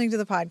was listening to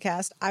the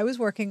podcast, I was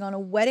working on a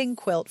wedding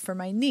quilt for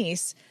my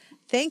niece.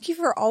 Thank you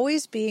for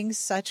always being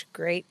such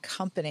great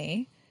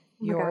company.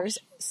 Yours,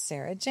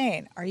 Sarah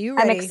Jane. Are you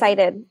ready?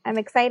 I'm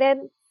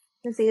excited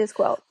to see this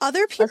quilt.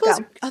 Other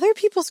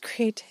people's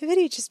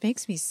creativity just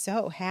makes me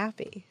so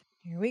happy.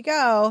 Here we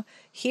go.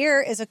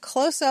 Here is a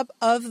close-up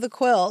of the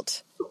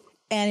quilt,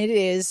 and it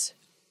is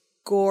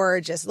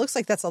gorgeous. It looks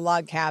like that's a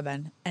log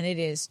cabin, and it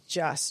is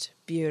just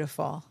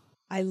beautiful.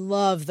 I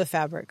love the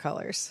fabric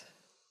colors.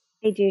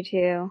 I do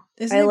too.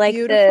 Isn't it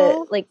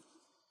beautiful?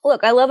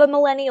 Look, I love a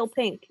millennial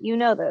pink. You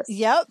know this.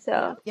 Yep.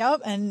 So.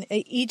 Yep. And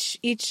each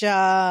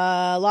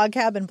log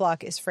cabin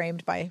block is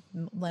framed by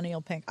millennial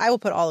pink. I will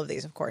put all of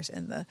these, of course,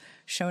 in the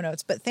show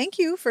notes. But thank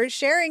you for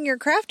sharing your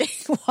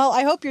crafting. Well,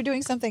 I hope you're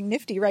doing something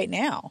nifty right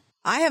now.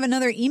 I have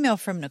another email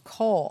from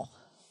Nicole.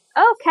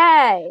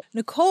 Okay.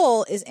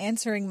 Nicole is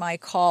answering my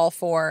call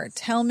for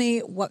tell me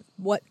what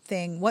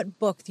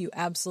book do you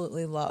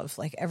absolutely love?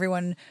 Like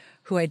everyone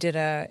who I did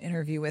a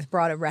interview with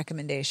brought a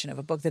recommendation of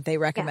a book that they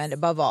recommend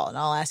above all, and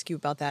I'll ask you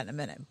about that in a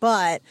minute.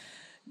 But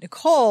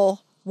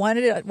Nicole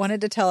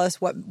wanted to tell us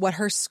what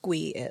her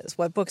squee is,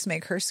 what books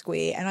make her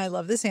squee, and I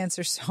love this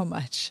answer so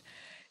much.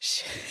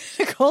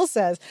 Nicole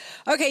says,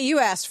 okay, you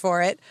asked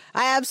for it.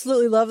 I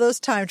absolutely love those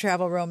time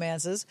travel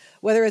romances,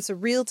 whether it's a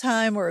real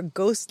time or a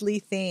ghostly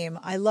theme.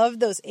 I love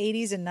those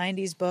 80s and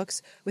 90s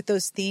books with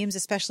those themes,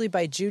 especially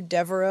by Jude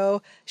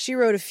Devereaux. She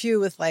wrote a few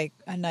with like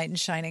A Knight in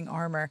Shining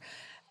Armor.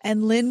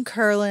 And Lynn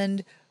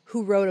Kurland,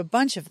 who wrote a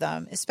bunch of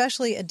them,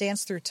 especially A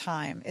Dance Through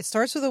Time. It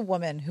starts with a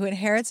woman who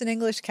inherits an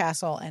English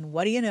castle, and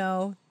what do you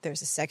know?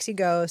 There's a sexy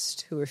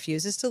ghost who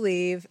refuses to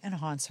leave and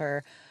haunts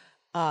her.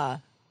 I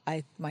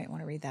might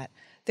want to read that.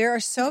 There are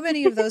so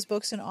many of those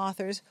books and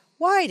authors.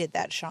 Why did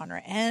that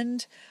genre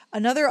end?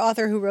 Another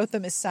author who wrote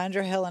them is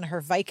Sandra Hill and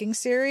her Viking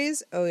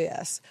series. Oh,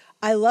 yes.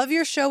 I love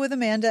your show with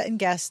Amanda and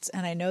guests,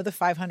 and I know the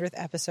 500th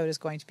episode is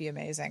going to be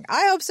amazing.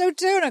 I hope so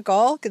too,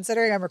 Nicole,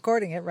 considering I'm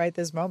recording it right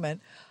this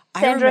moment.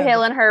 Sandra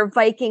Hill and her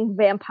Viking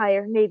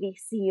vampire Navy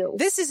SEAL.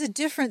 This is a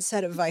different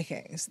set of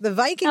Vikings. The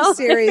Viking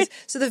series,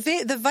 so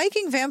the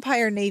Viking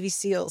vampire Navy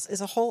SEALs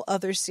is a whole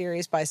other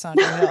series by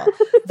Sandra Hill.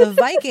 The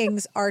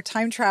Vikings are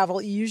time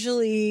travel,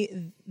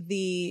 usually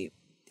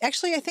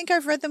actually, I think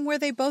I've read them where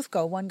they both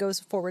go. One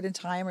goes forward in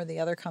time or the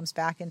other comes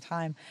back in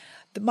time.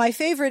 My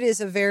favorite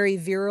is a very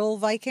virile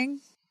Viking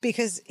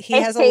because he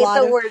has a lot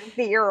of... I hate the word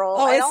virile.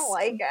 I don't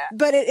like it.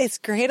 But it's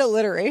great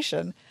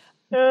alliteration.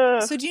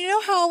 So do you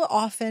know how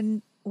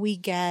often we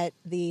get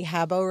the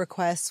Habbo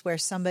requests where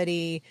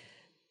somebody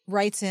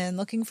writes in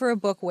looking for a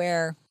book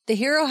where the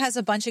hero has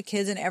a bunch of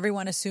kids and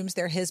everyone assumes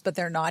they're his, but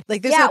they're not?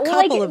 Like there's a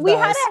couple of those. We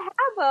had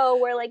a Habbo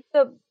where like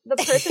the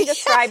person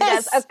described it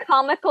as a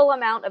comical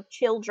amount of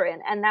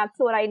children, and that's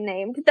what I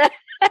named that.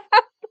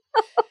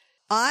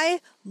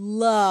 I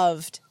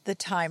loved the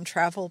time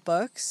travel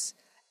books,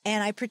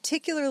 and I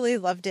particularly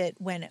loved it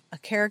when a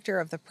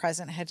character of the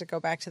present had to go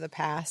back to the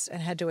past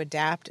and had to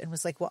adapt and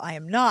was like, well, I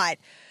am not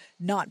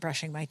not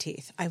brushing my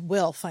teeth. I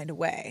will find a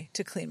way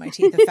to clean my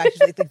teeth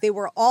effectively. Like, they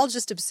were all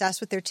just obsessed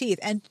with their teeth.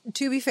 And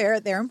to be fair,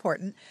 they're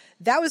important.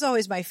 That was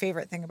always my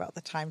favorite thing about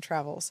the time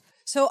travels.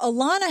 So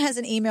Alana has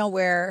an email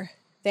where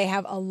they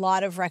have a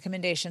lot of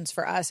recommendations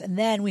for us. And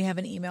then we have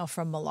an email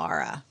from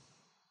Malara.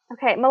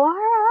 Okay,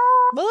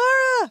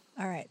 Malara!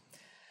 All right.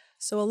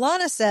 So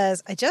Alana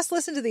says, I just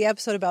listened to the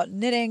episode about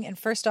knitting, and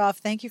first off,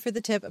 thank you for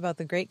the tip about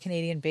the Great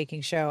Canadian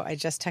Baking Show. I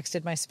just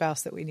texted my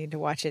spouse that we need to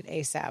watch it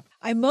ASAP.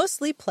 I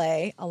mostly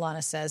play,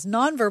 Alana says,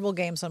 nonverbal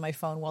games on my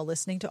phone while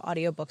listening to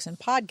audiobooks and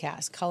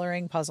podcasts,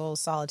 coloring, puzzles,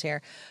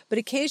 solitaire, but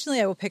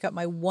occasionally I will pick up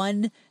my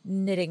one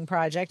knitting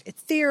project.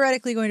 It's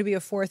theoretically going to be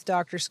a 4th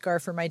Doctor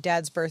scarf for my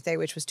dad's birthday,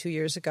 which was 2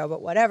 years ago,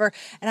 but whatever,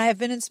 and I have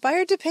been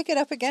inspired to pick it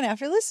up again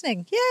after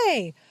listening.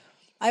 Yay!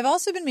 I've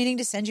also been meaning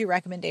to send you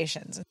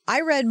recommendations.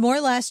 I read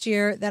more last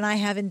year than I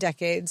have in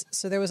decades,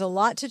 so there was a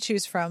lot to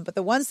choose from, but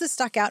the ones that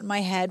stuck out in my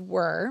head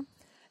were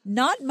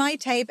Not My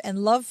Type and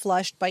Love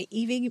Flushed by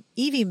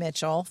Evie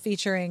Mitchell,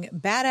 featuring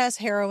badass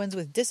heroines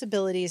with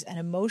disabilities and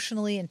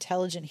emotionally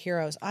intelligent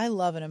heroes. I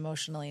love an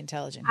emotionally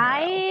intelligent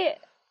hero.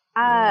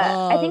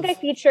 I think I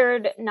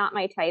featured Not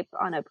My Type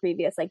on a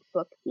previous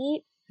book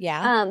beat.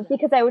 Yeah.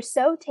 Because I was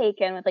so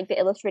taken with the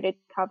illustrated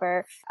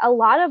cover. A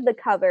lot of the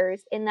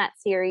covers in that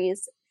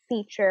series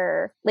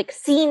feature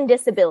seen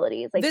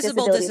disabilities,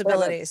 visible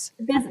disabilities.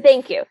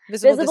 Thank you.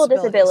 Visible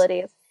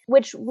disabilities,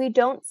 which we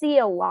don't see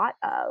a lot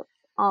of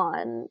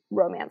on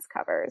romance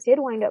covers. You had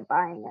to wind up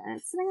buying it, and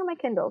it's sitting on my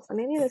Kindle, so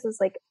maybe this is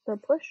the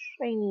push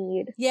I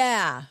need.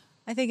 Yeah,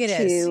 I think it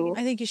is.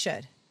 I think you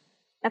should.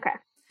 Okay.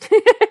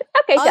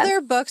 Okay.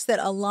 Other books that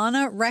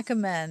Alana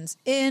recommends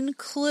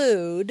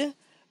include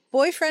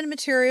Boyfriend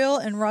Material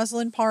and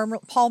Rosalind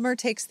Palmer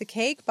Takes the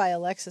Cake by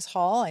Alexis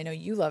Hall. I know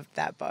you loved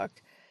that book.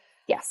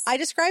 Yes. I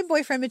describe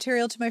Boyfriend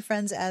Material to my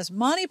friends as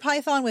Monty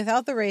Python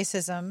without the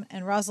racism,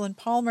 and Rosalind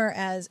Palmer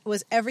as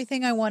was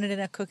everything I wanted in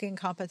a cooking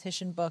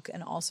competition book,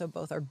 and also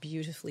both are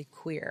beautifully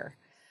queer.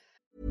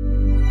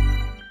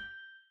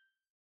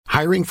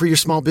 Hiring for your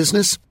small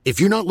business? If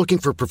you're not looking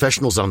for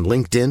professionals on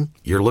LinkedIn,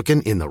 you're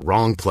looking in the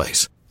wrong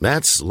place.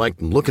 That's like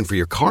looking for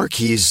your car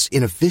keys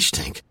in a fish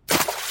tank.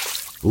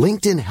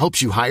 LinkedIn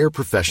helps you hire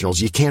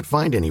professionals you can't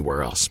find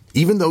anywhere else,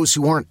 even those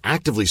who aren't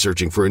actively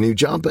searching for a new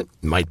job but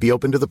might be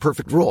open to the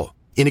perfect role.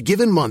 In a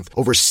given month,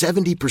 over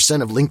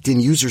 70% of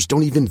LinkedIn users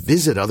don't even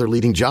visit other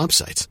leading job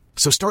sites.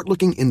 So start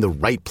looking in the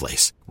right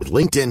place. With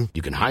LinkedIn,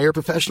 you can hire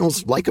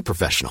professionals like a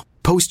professional.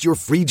 Post your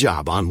free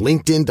job on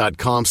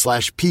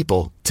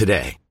linkedin.com/people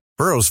today.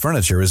 Burrow's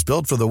furniture is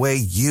built for the way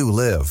you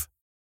live.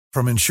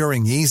 From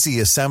ensuring easy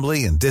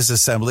assembly and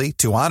disassembly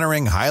to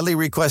honoring highly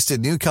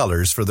requested new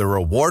colors for their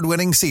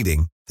award-winning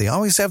seating, they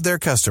always have their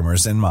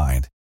customers in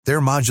mind. Their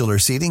modular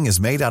seating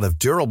is made out of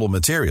durable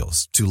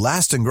materials to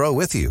last and grow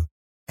with you.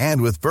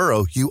 And with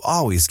Burrow, you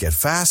always get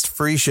fast,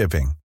 free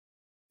shipping.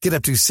 Get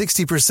up to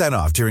 60%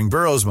 off during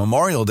Burrow's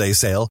Memorial Day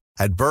sale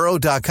at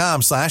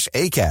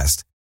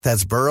burrow.com/ACAST.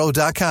 That's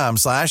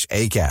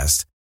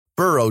burrow.com/ACAST.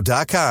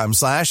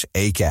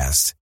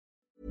 burrow.com/ACAST.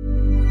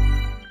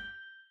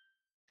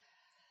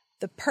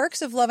 The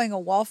Perks of Loving a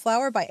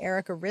Wallflower by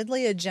Erica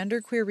Ridley, a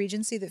genderqueer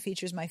regency that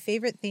features my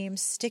favorite theme,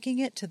 sticking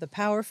it to the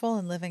powerful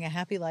and living a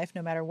happy life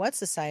no matter what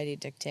society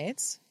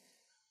dictates.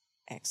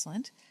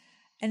 Excellent.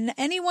 And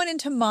Anyone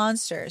into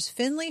Monsters,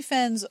 Finley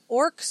Fenn's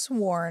Orc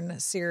Sworn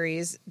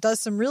series does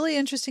some really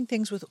interesting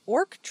things with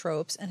orc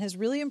tropes and has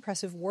really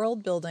impressive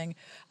world building.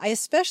 I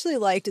especially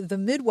liked the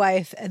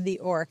midwife and the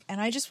orc, and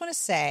I just want to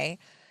say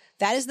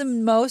that is the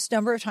most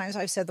number of times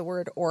I've said the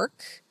word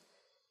orc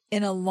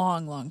in a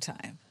long, long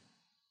time.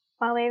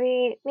 Well,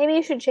 maybe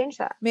you should change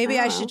that. Maybe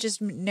I should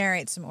just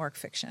narrate some orc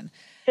fiction.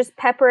 Just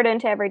pepper it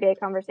into everyday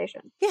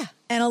conversation. Yeah.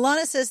 And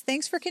Alana says,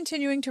 thanks for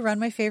continuing to run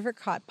my favorite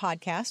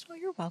podcast. Well,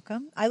 you're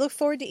welcome. I look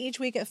forward to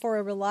each week for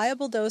a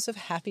reliable dose of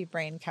happy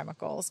brain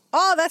chemicals.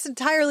 Oh, that's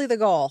entirely the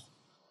goal.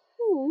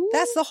 Ooh.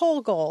 That's the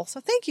whole goal. So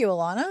thank you,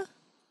 Alana.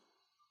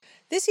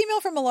 This email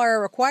from Malara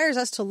requires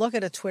us to look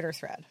at a Twitter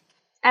thread.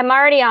 I'm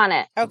already on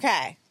it.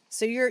 Okay.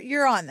 So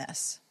you're on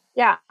this.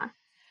 Yeah.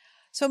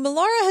 So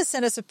Malara has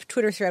sent us a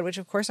Twitter thread, which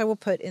of course I will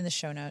put in the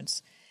show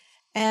notes.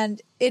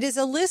 And it is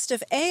a list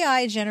of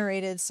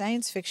AI-generated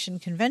science fiction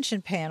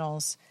convention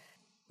panels.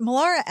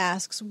 Malara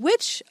asks,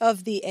 which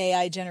of the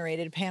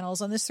AI-generated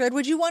panels on this thread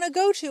would you want to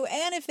go to?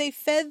 And if they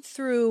fed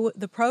through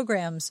the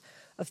programs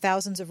of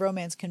thousands of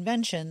romance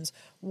conventions,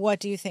 what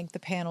do you think the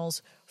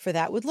panels for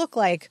that would look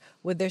like?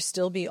 Would there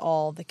still be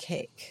all the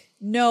cake?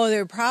 No,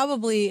 there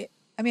probably...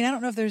 I mean, I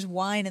don't know if there's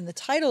wine in the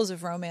titles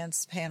of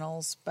romance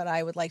panels, but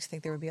I would like to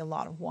think there would be a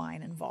lot of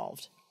wine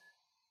involved.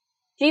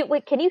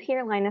 Can you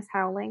hear Linus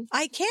howling?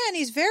 I can.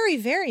 He's very,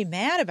 very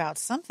mad about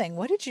something.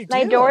 What did you do?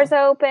 My door's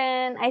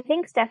open. I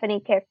think Stephanie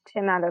kicked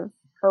him out of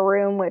her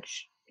room,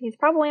 which he's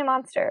probably a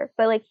monster.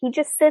 But he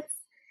just sits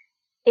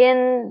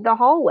in the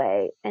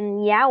hallway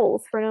and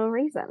yowls for no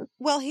reason.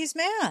 Well, he's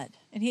mad,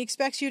 and he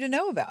expects you to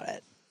know about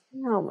it.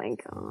 Oh my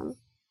God.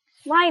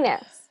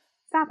 Linus,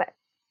 stop it.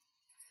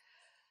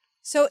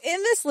 So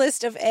in this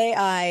list of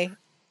AI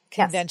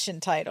convention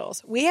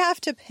titles, we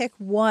have to pick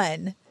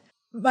one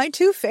My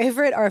two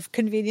favorite are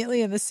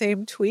conveniently in the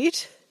same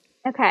tweet.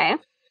 Okay.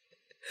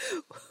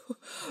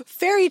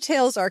 Fairy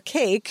tales are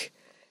cake,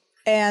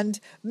 and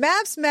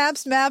maps,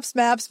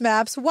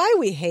 why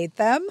we hate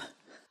them.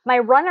 My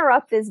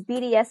runner-up is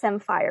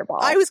BDSM Fireball.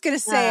 I was going to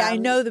say, I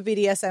know the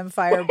BDSM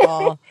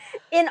Fireball.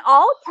 In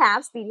all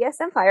caps,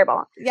 BDSM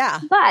Fireball. Yeah.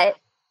 But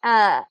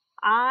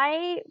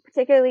I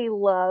particularly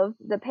love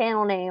the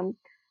panel name,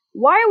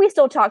 Why Are We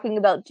Still Talking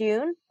About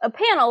Dune? A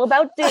panel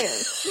about Dune.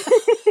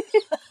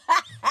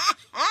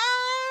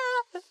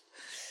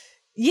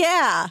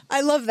 Yeah,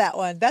 I love that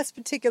one. That's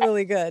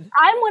particularly good.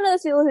 I'm one of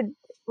those people who,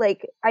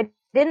 like, I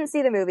didn't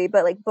see the movie,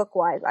 but, like,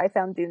 book-wise, I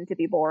found Dune to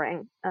be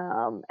boring.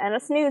 And a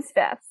snooze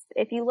fest.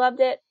 If you loved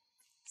it,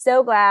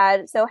 so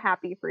glad, so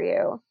happy for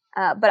you.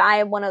 But I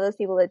am one of those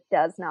people that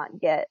does not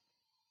get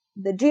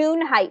the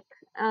Dune hype.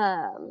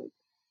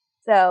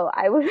 So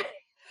I would...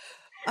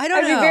 I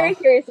don't know. I'd be very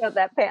curious about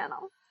that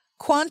panel.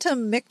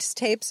 Quantum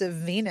Mixtapes of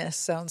Venus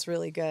sounds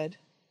really good.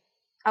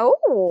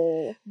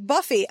 Oh.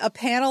 Buffy, a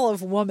panel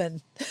of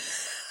woman.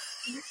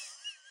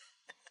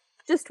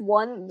 Just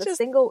one,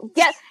 single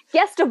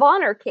guest of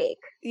honor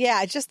cake.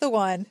 Yeah, just the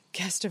one.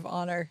 Guest of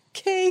honor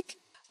cake.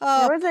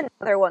 There was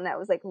another one that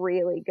was like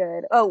really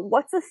good. Oh,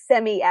 what's a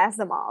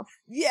semi-Asimov?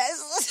 Yes.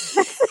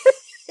 So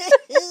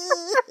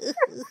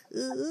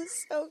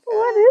good.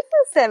 What is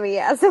a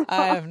semi-Asimov?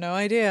 I have no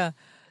idea.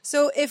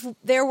 So if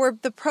there were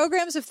the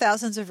programs of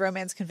thousands of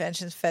romance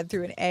conventions fed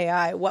through an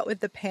AI, what would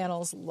the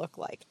panels look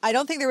like? I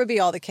don't think there would be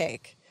all the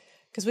cake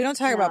because we don't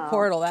talk about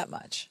Portal that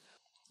much.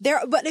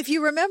 But if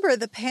you remember,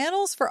 the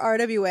panels for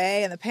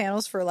RWA and the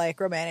panels for like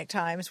Romantic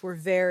Times were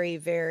very,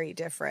 very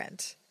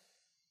different.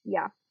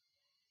 Yeah.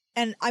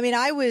 And I mean,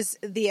 I was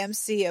the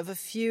MC of a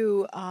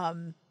few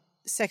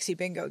sexy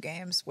bingo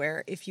games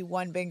where if you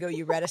won bingo,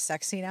 you read a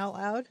sex scene out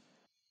loud.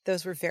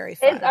 Those were very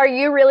fun. Are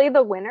you really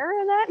the winner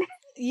in that?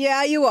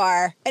 Yeah, you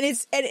are. And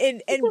it's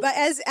but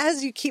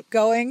as you keep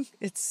going,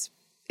 it's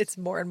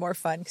more and more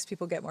fun because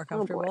people get more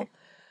comfortable.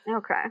 Oh,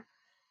 okay.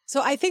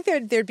 So I think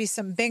there'd be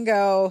some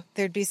bingo,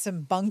 there'd be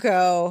some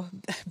bunko,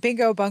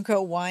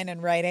 wine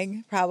and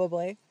writing,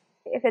 probably.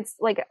 If it's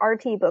like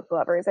RT book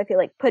lovers, I feel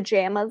like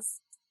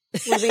pajamas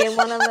would be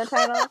one of the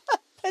titles.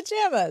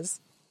 Pajamas.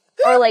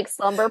 Or like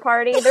slumber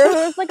party.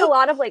 There's like a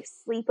lot of like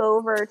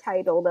sleepover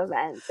titled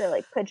events or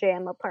like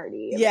pajama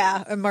party events.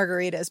 Yeah, and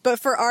margaritas. But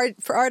for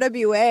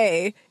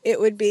RWA, it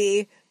would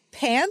be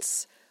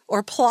pants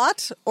or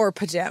plot or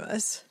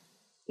pajamas.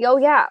 Oh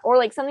yeah, or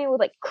like something with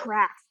like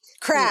craft,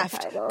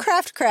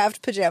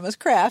 pajamas,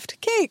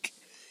 craft, cake.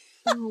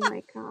 Oh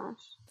my gosh.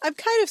 I'm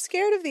kind of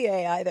scared of the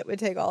AI that would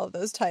take all of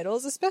those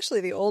titles,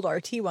 especially the old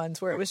RT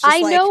ones where it was just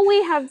I know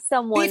we have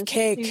someone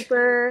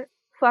super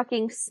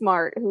fucking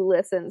smart who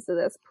listens to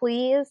this.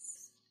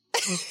 Please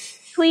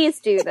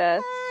do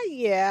this.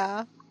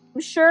 Yeah.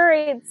 I'm sure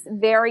it's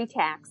very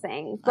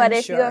taxing, but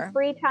if you have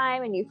free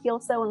time and you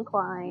feel so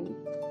inclined,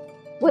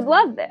 would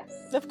love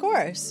this. Of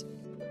course.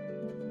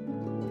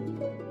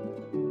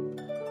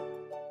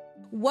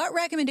 What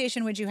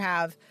recommendation would you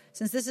have?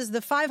 Since this is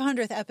the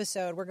 500th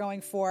episode, we're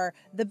going for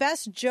the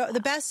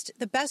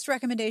best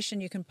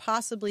recommendation you can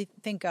possibly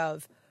think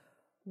of.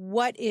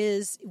 What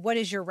is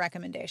your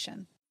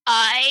recommendation?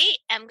 I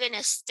am going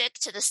to stick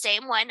to the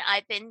same one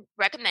I've been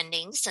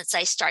recommending since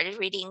I started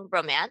reading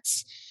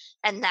romance,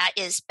 and that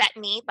is Bet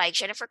Me by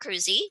Jennifer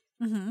Cruzy.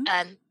 Mm-hmm.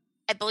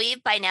 I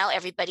believe by now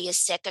everybody is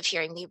sick of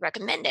hearing me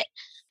recommend it.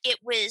 It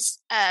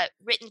was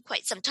written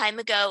quite some time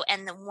ago,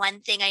 and the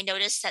one thing I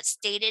noticed that's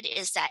stated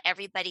is that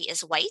everybody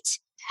is white.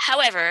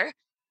 However,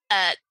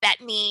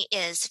 Bet Me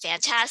is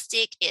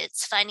fantastic.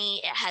 It's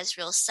funny. It has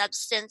real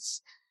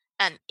substance.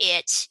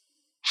 It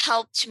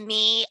helped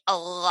me a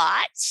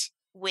lot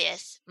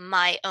with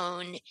my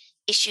own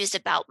issues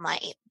about my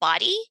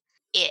body.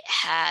 It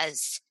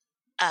has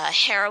a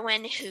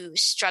heroine who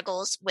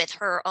struggles with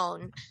her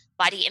own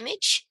body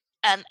image.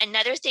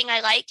 Another thing I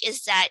like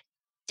is that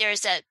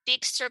there's a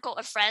big circle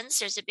of friends.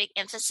 There's a big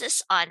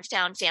emphasis on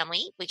found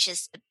family, which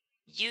is a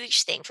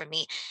huge thing for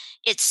me.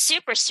 It's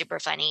super, super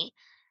funny.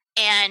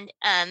 And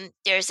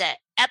there's an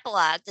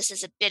epilogue. This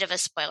is a bit of a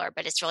spoiler,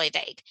 but it's really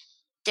vague.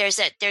 There's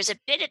a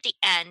bit at the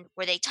end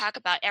where they talk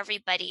about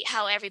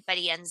how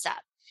everybody ends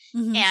up.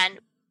 Mm-hmm. And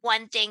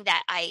one thing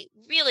that I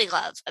really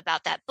love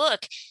about that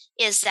book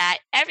is that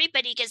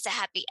everybody gets a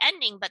happy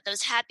ending, but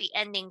those happy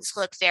endings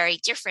look very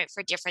different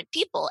for different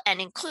people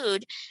and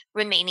include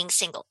remaining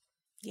single.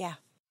 Yeah.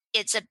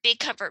 It's a big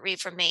comfort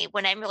read for me.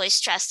 When I'm really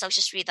stressed, I'll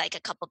just read like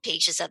a couple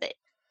pages of it.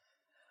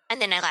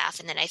 And then I laugh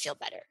and then I feel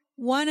better.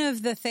 One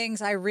of the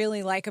things I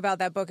really like about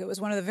that book, it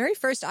was one of the very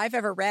first I've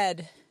ever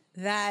read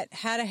that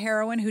had a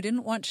heroine who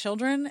didn't want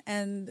children,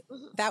 and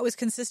that was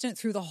consistent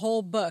through the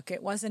whole book.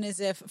 It wasn't as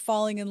if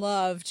falling in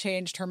love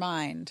changed her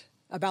mind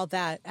about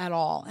that at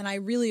all, and I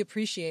really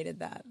appreciated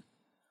that.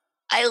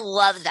 I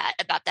love that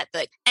about that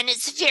book, and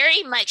it's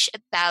very much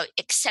about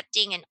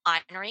accepting and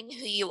honoring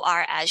who you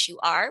are as you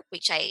are,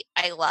 which I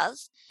love.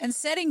 And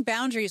setting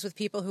boundaries with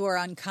people who are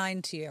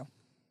unkind to you.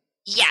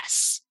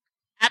 Yes,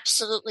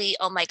 absolutely.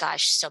 Oh my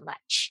gosh, so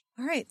much.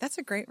 All right. That's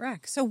a great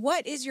rec. So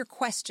what is your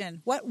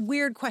question? What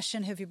weird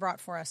question have you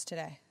brought for us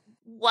today?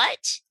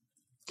 What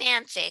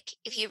fanfic,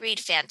 if you read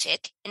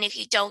fanfic, and if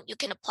you don't, you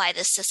can apply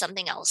this to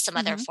something else, some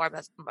other form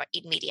of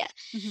media,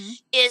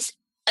 is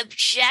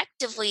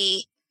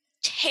objectively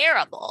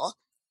terrible,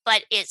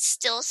 but it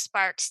still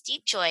sparks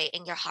deep joy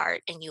in your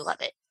heart and you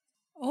love it?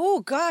 Oh,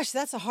 gosh,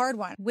 that's a hard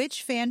one.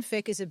 Which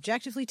fanfic is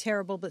objectively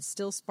terrible but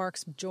still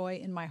sparks joy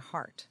in my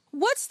heart?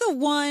 What's the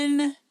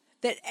one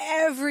that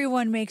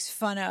everyone makes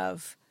fun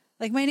of?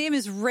 Like, my name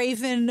is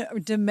Raven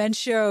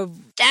Dementia.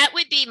 That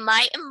would be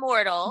My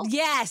Immortal.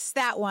 Yes,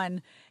 that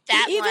one.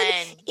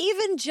 One.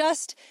 Even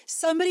just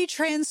somebody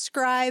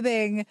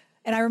transcribing,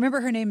 and I remember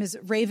her name is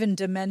Raven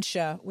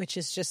Dementia, which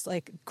is just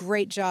like,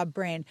 great job,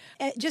 brain.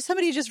 And just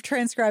somebody just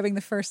transcribing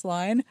the first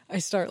line, I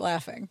start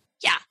laughing.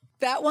 Yeah.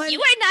 That one. You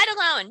are not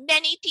alone.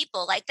 Many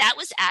people, like, that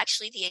was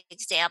actually the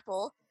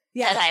example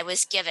that I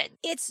was given.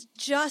 It's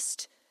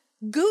just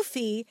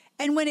goofy,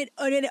 and when it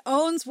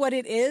owns what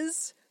it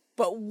is,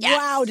 but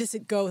wow, does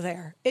it go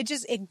there?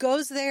 It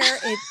goes there.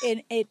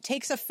 It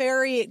takes a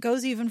ferry. It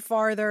goes even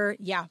farther.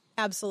 Yeah,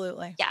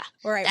 absolutely. Yeah.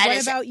 All right.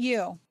 What about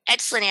you?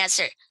 Excellent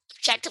answer.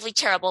 Objectively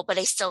terrible, but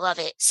I still love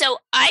it. So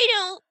I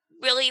don't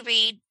really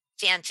read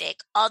fanfic,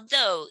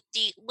 although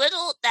the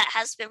little that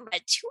has been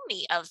read to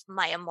me of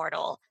My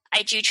Immortal,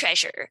 I do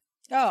treasure.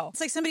 Oh, it's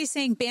like somebody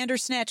saying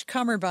Bandersnatch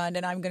Cummerbund,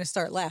 and I'm going to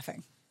start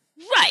laughing.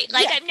 Right.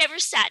 Like, I've never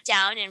sat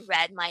down and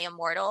read My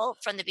Immortal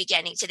from the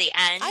beginning to the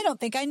end. I don't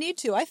think I need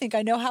to. I think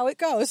I know how it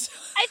goes.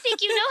 I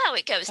think you know how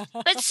it goes.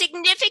 But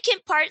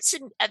significant parts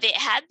of it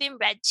have been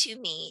read to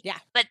me. Yeah.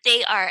 But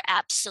they are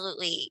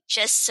absolutely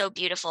just so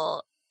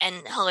beautiful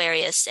and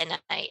hilarious. And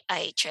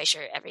I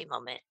treasure every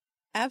moment.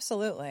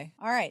 Absolutely.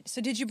 All right.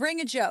 So did you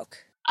bring a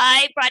joke?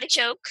 I brought a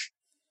joke.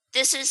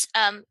 This is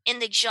in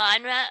the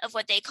genre of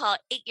what they call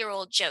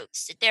 8-year-old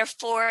jokes. They're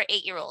for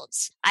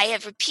 8-year-olds. I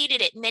have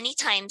repeated it many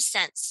times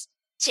since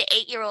to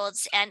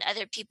 8-year-olds and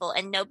other people,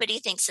 and nobody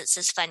thinks it's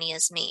as funny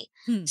as me.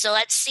 So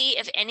let's see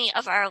if any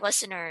of our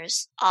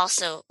listeners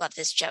also love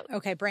this joke.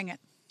 Okay, bring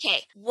it.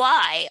 Okay.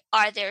 Why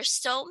are there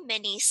so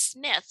many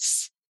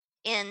Smiths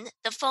in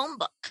the phone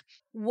book?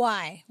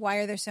 Why? Why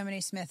are there so many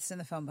Smiths in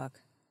the phone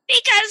book?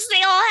 Because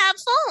they all have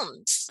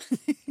phones.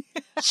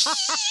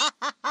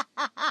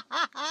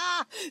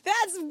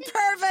 That's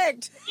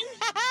perfect.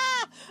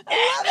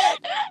 I love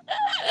it.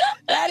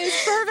 That is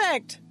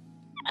perfect.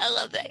 I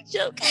love that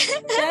joke.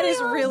 That is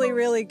really,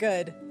 really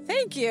good.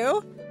 Thank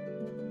you.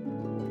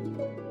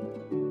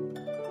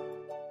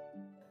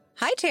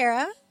 Hi,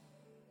 Tara.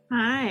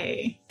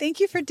 Hi.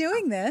 Thank you for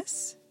doing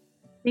this.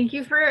 Thank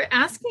you for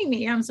asking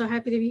me. I'm so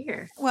happy to be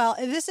here. Well,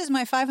 this is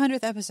my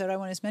 500th episode. I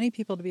want as many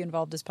people to be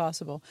involved as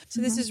possible.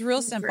 So this is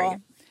real simple. Great.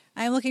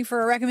 I'm looking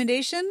for a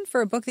recommendation for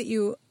a book that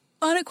you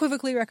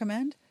unequivocally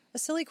recommend, a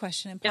silly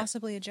question, and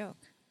possibly a joke.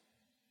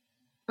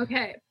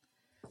 Okay.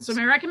 So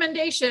my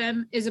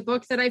recommendation is a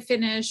book that I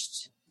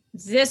finished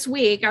this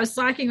week. I was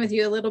slacking with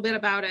you a little bit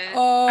about it.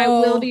 Oh. I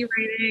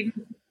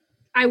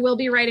will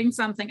be writing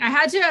something. I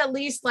had to at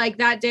least, like,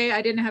 that day,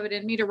 I didn't have it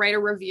in me to write a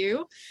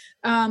review.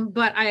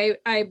 But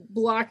I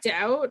blocked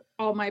out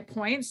all my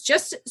points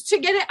just to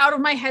get it out of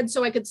my head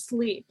so I could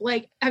sleep.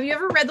 Like, have you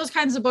ever read those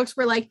kinds of books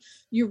where, like,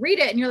 you read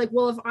it and you're like,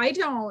 well, if I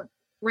don't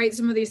write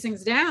some of these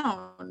things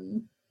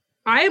down,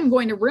 I am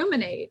going to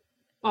ruminate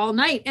all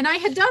night. And I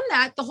had done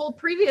that the whole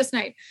previous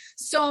night.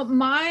 So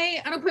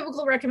my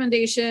unequivocal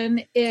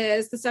recommendation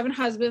is The Seven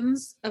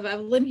Husbands of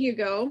Evelyn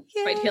Hugo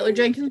by Taylor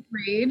Jenkins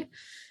Reid,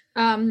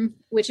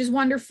 which is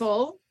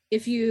wonderful.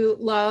 If you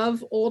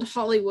love old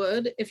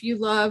Hollywood, if you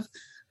love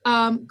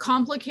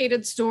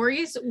complicated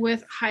stories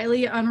with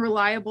highly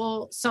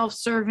unreliable,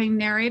 self-serving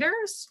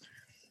narrators.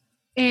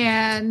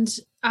 And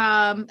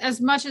as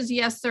much as,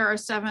 yes, there are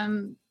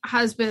 7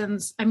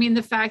 husbands, I mean,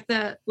 the fact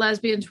that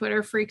lesbian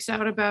Twitter freaks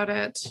out about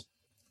it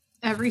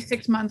every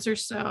 6 months or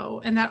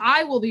so, and that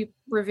I will be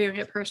reviewing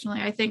it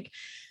personally, I think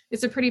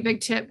it's a pretty big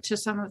tip to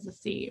some of the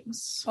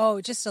themes.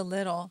 Oh, just a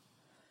little.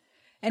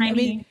 And I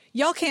mean,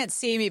 y'all can't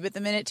see me, but the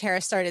minute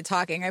Tara started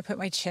talking, I put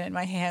my chin in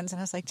my hands and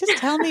I was like, just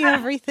tell me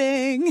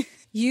everything.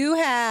 You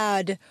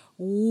had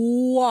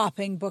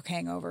whopping book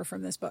hangover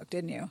from this book,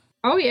 didn't you?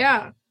 Oh,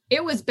 yeah.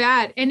 It was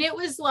bad. And it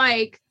was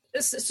like,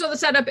 so the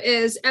setup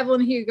is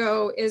Evelyn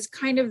Hugo is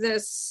kind of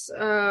this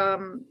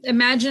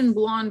imagine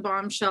blonde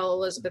bombshell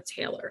Elizabeth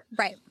Taylor.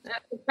 Right.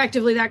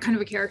 Effectively that kind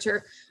of a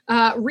character.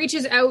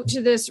 Reaches out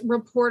to this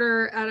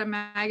reporter at a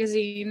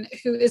magazine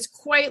who is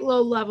quite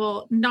low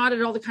level, not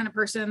at all the kind of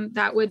person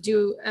that would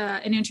do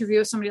an interview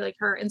with somebody like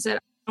her, and said,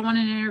 I want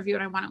an interview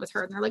and I want it with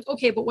her. And they're like,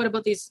 okay, but what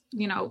about these,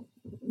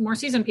 more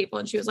seasoned people?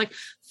 And she was like,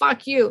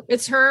 fuck you.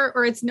 It's her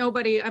or it's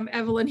nobody. I'm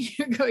Evelyn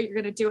Hugo. You're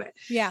going to do it.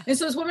 Yeah. And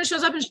so this woman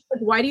shows up and she's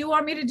like, why do you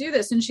want me to do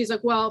this? And she's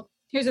like, well,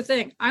 here's the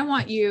thing. I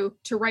want you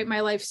to write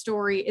my life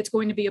story. It's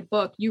going to be a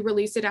book. You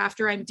release it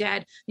after I'm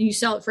dead and you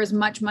sell it for as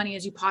much money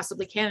as you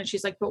possibly can. And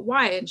she's like, but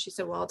why? And she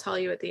said, well, I'll tell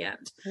you at the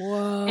end.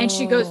 Whoa. And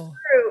she goes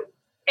through,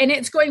 and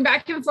it's going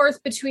back and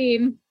forth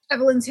between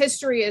Evelyn's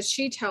history as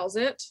she tells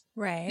it,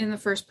 right, in the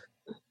first,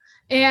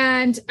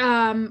 And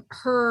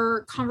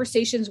her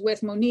conversations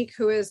with Monique,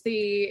 who is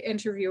the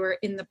interviewer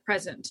in the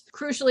present.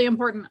 Crucially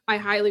important. I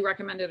highly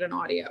recommend it in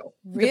audio.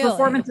 Really? The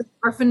performances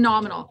are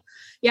phenomenal.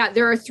 Yeah,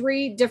 there are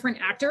 3 different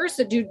actors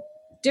that do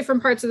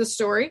different parts of the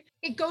story.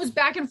 It goes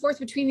back and forth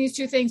between these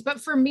 2 things.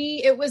 But for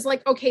me, it was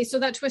like, okay, so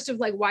that twist of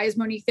like, why is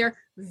Monique there?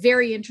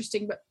 Very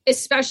interesting. But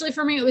especially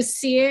for me, it was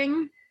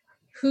seeing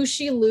who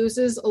she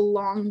loses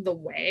along the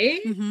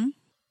way. Mm-hmm.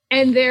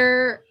 And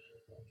there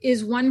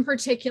is one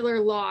particular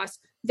loss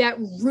that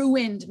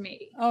ruined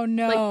me. Oh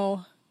no.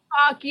 Like,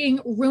 fucking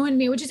ruined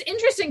me, which is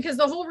interesting because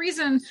the whole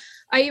reason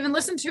I even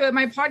listened to it,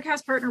 my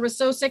podcast partner was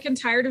so sick and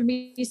tired of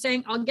me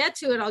saying, I'll get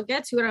to it.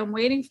 I'm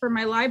waiting for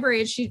my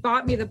library. And she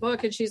bought me the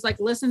book and she's like,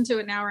 listen to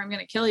it now or I'm going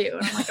to kill you.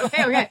 And I'm like,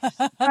 okay.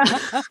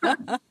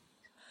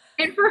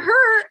 And for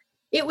her,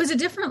 it was a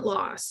different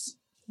loss.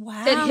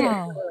 Wow. That hit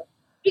her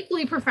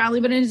equally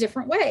profoundly, but in a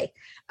different way.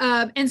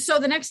 And so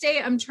the next day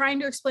I'm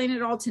trying to explain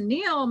it all to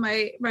Neil,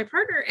 my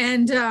partner.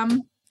 And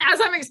as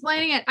I'm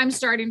explaining it, I'm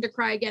starting to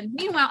cry again.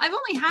 Meanwhile, I've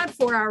only had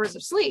 4 hours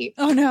of sleep.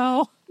 Oh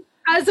no.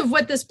 Because of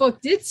what this book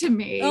did to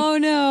me. Oh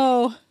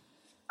no.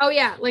 Oh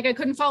yeah. Like I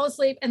couldn't fall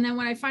asleep. And then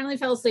when I finally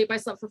fell asleep, I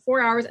slept for 4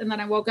 hours and then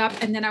I woke up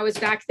and then I was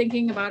back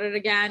thinking about it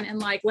again and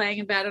like laying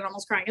in bed and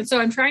almost crying. And so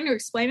I'm trying to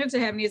explain it to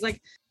him and he's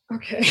like,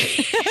 okay.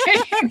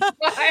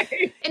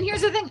 And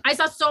here's the thing. I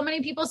saw so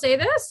many people say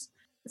this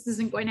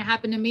isn't going to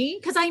happen to me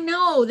because I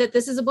know that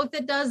this is a book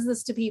that does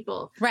this to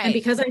people. Right. And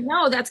because I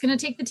know that's going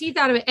to take the teeth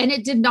out of it. And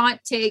it did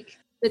not take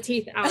the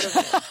teeth out of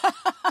it.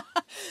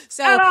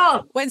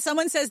 So when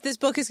someone says this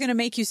book is going to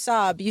make you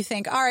sob, you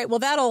think, all right, well,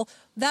 that'll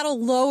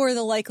lower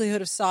the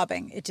likelihood of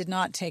sobbing. It did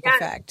not take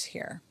effect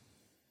here.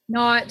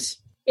 Not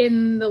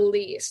in the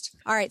least.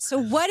 All right. So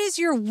what is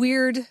your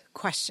weird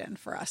question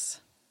for us?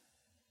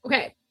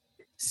 Okay.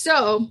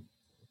 So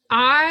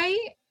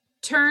I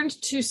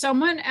turned to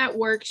someone at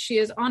work. She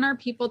is on our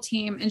people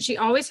team and she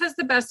always has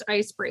the best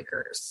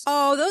icebreakers.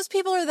 Oh, those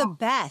people are the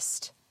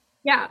best.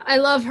 Yeah, I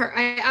love her.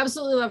 I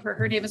absolutely love her.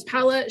 Her name is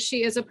Paula.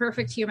 She is a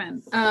perfect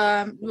human.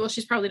 Well,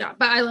 she's probably not,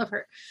 but I love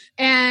her.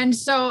 And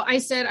so I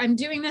said, I'm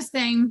doing this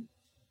thing.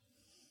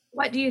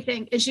 What do you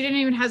think? And she didn't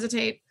even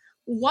hesitate.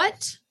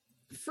 What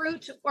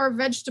fruit or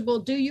vegetable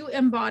do you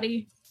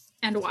embody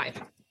and why?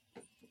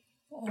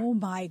 Oh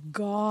my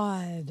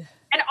God.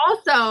 And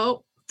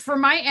also, for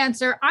my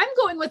answer, I'm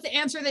going with the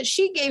answer that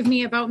she gave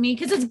me about me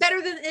because it's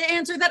better than the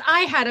answer that I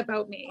had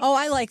about me. Oh,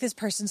 I like this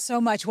person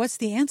so much. What's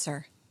the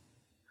answer?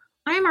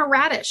 I'm a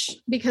radish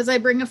because I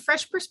bring a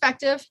fresh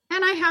perspective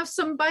and I have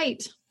some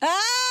bite.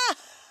 Ah!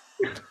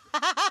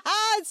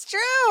 It's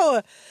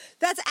true.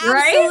 That's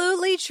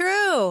absolutely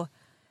true.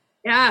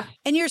 Yeah.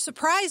 And you're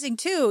surprising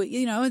too.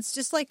 You know, it's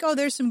just like, oh,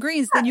 there's some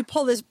greens. Then you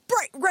pull this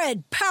bright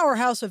red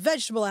powerhouse of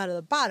vegetable out of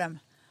the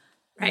bottom.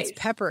 Right. It's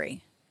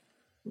peppery.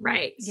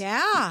 Right.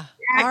 Yeah.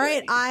 Exactly. All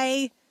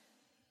right.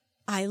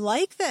 I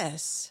like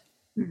this.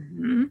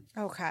 Mm-hmm.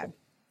 Okay.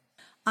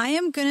 I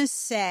am going to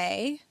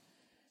say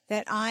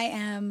that I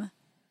am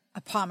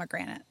a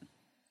pomegranate.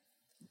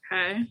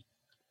 Okay.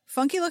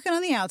 Funky looking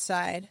on the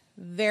outside,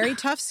 very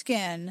tough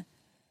skin,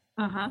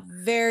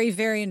 very,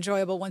 very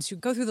enjoyable once you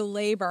go through the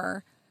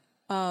labor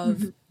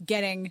of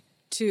getting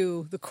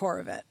to the core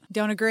of it.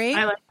 Don't agree?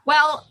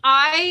 Well,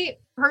 I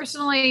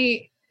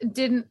personally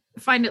didn't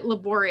find it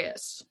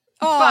laborious.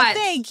 Oh, but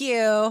thank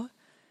you.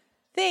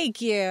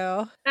 Thank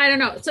you. I don't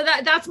know. So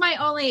that's my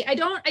only, I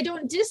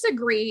don't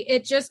disagree.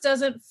 It just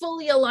doesn't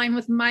fully align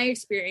with my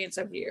experience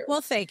of you.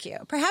 Well, thank you.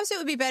 Perhaps it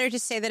would be better to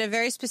say that a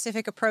very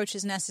specific approach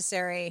is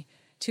necessary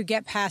to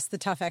get past the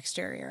tough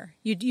exterior.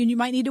 You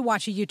might need to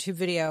watch a YouTube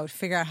video to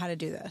figure out how to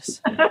do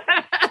this. All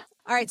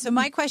right. So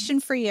my question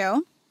for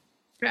you,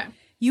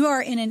 you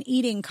are in an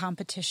eating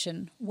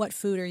competition. What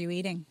food are you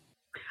eating?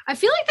 I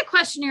feel like the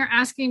question you're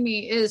asking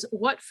me is,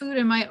 what food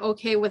am I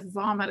okay with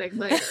vomiting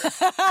later?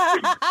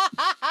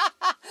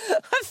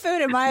 What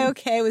food am I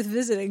okay with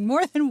visiting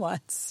more than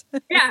once?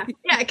 Yeah,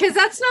 because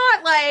that's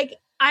not like,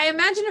 I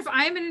imagine if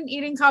I'm in an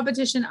eating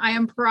competition, I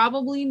am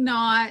probably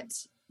not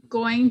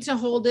going to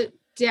hold it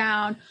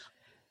down.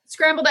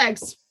 Scrambled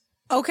eggs.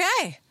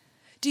 Okay.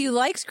 Do you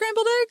like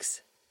scrambled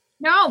eggs?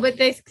 No, but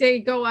they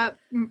go up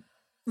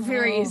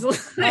very easily.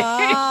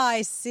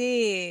 I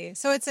see.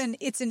 So it's an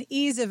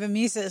ease of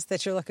emesis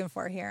that you're looking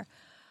for here.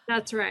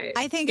 That's right.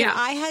 I think if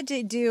I had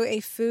to do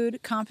a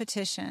food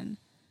competition,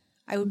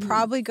 I would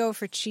probably go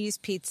for cheese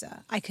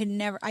pizza. I could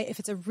never, if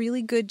it's a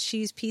really good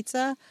cheese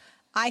pizza,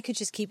 I could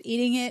just keep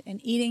eating it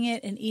and eating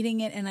it and eating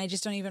it, and I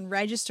just don't even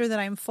register that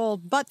I'm full.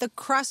 But the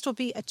crust will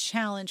be a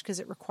challenge because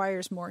it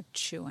requires more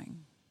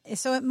chewing.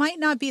 So it might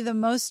not be the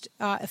most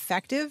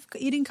effective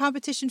eating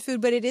competition food,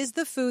 but it is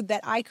the food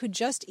that I could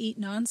just eat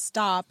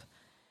nonstop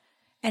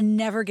and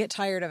never get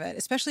tired of it,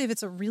 especially if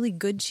it's a really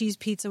good cheese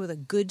pizza with a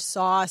good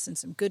sauce and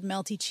some good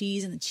melty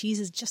cheese and the cheese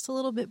is just a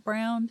little bit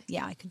browned.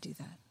 Yeah, I could do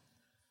that.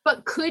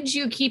 But could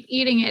you keep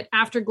eating it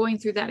after going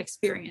through that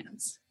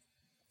experience?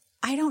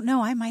 I don't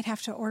know. I might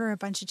have to order a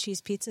bunch of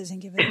cheese pizzas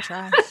and give it a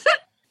try.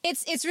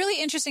 It's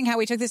really interesting how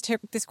we took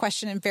this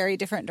question in very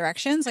different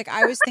directions. Like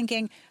I was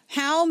thinking,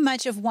 how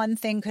much of one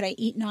thing could I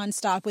eat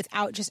nonstop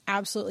without just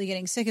absolutely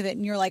getting sick of it?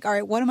 And you're like, all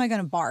right, what am I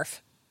going to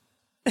barf?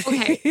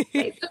 Okay. So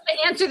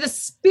to answer the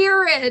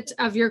spirit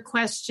of your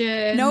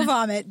question, no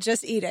vomit,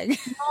 just eating.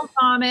 No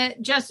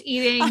vomit, just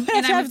eating. I'm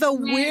going to have the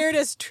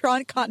weirdest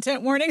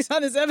content warnings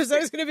on this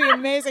episode. It's going to be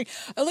amazing.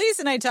 Elise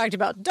and I talked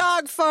about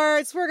dog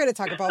farts. We're going to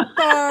talk about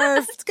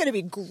barf. It's going to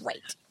be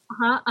great.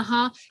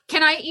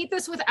 Can I eat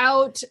this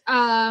without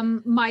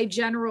my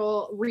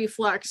general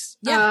reflux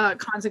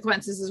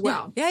consequences as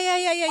well?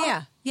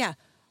 Yeah.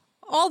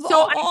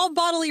 All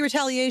bodily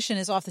retaliation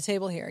is off the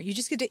table here. You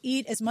just get to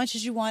eat as much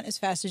as you want, as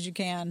fast as you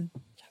can.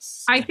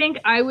 Yes. I think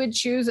I would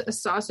choose a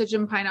sausage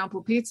and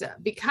pineapple pizza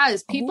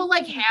because people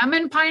like ham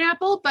and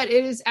pineapple, but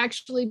it is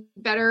actually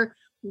better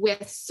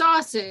with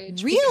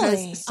sausage.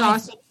 Really? Because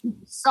sausage is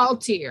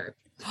saltier.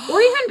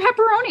 Or even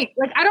pepperoni.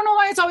 Like, I don't know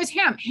why it's always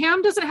ham.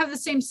 Ham doesn't have the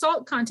same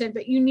salt content,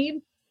 but you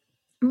need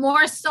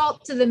more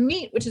salt to the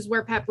meat, which is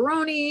where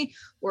pepperoni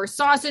or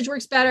sausage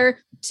works better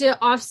to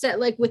offset,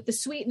 like with the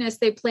sweetness,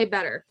 they play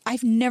better.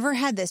 I've never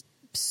had this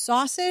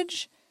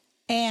sausage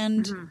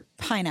and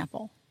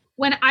pineapple.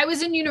 When I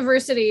was in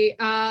university,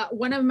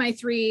 one of my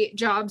 3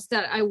 jobs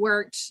that I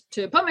worked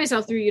to put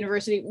myself through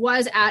university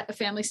was at a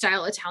family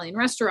style Italian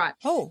restaurant.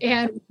 Oh.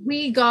 And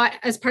we got,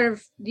 as part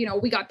of,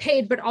 we got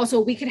paid, but also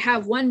we could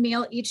have one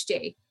meal each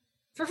day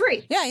for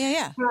free.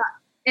 Yeah.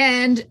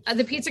 And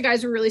the pizza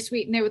guys were really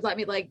sweet and they would let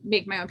me like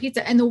make my own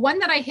pizza. And the one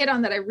that I hit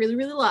on that I really,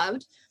 really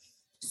loved,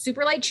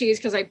 super light cheese,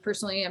 because I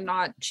personally am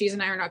not, cheese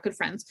and I are not good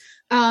friends.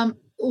 A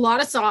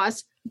lot of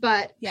sauce,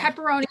 but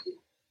pepperoni,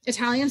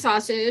 Italian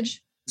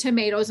sausage,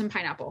 tomatoes, and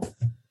pineapple.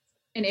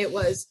 And it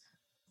was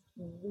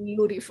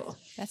beautiful.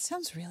 That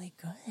sounds really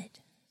good.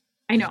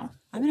 I know.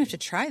 I'm going to have to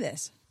try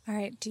this. All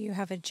right. Do you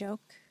have a joke?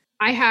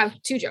 I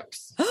have 2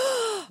 jokes.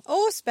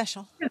 Oh,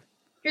 special.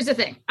 Here's the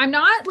thing. I'm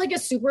not like a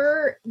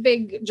super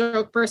big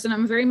joke person.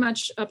 I'm very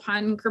much a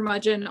pun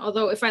curmudgeon.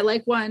 Although if I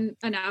like one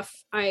enough,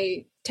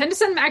 I tend to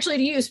send them actually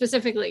to you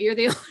specifically. You're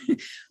the only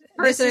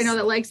person I know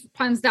that likes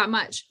puns that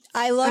much.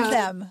 I love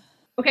them.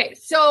 Okay.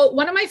 So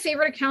one of my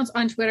favorite accounts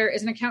on Twitter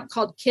is an account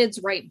called Kids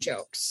Write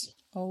Jokes.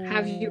 Oh,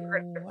 have you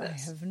heard of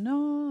this? I have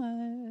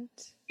not.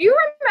 Do you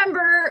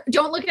remember,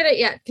 don't look at it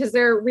yet because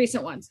they're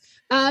recent ones.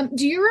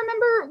 Do you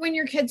remember when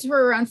your kids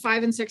were around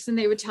 5 and 6 and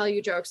they would tell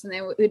you jokes and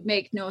they would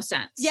make no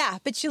sense? Yeah,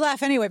 but you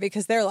laugh anyway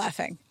because they're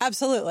laughing.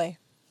 Absolutely.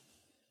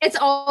 It's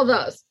all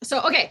those.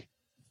 So, okay.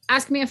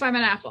 Ask me if I'm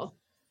an apple.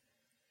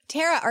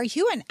 Tara, are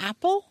you an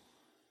apple?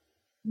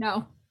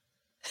 No.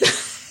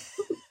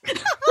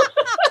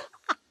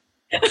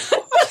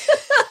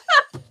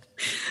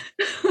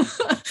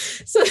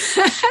 So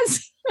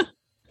that's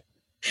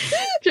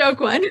joke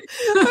 1. Okay.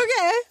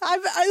 I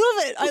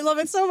love it. I love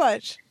it so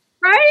much.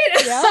 Right?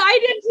 Yeah. I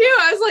did too.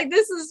 I was like,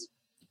 this is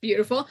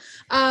beautiful.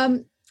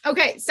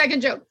 Okay.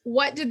 Second joke.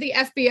 What did the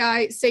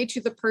FBI say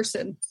to the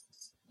person?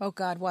 Oh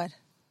God, what?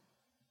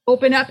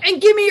 Open up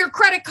and give me your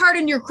credit card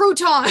and your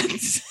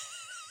croutons.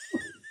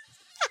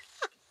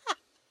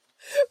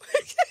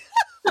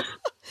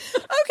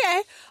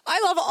 Okay.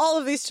 I love all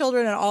of these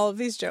children and all of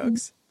these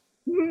jokes.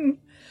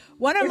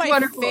 One of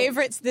my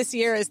favorites this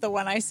year is the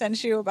one I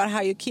sent you about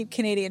how you keep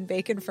Canadian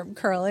bacon from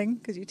curling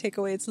because you take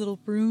away its little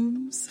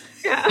brooms.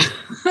 Yeah.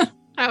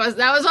 That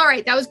was all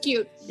right. That was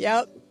cute.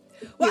 Yep.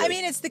 Well, I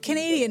mean, it's the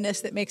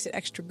Canadianness that makes it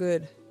extra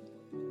good.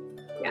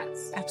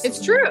 Yes. Absolutely.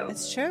 It's true.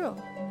 It's true.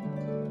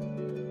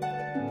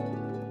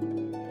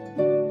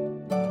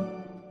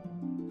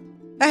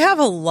 I have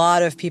a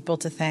lot of people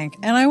to thank,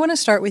 and I want to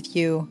start with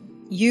you.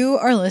 You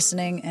are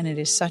listening, and it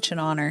is such an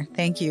honor.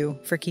 Thank you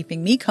for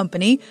keeping me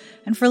company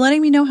and for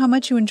letting me know how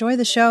much you enjoy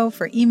the show,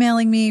 for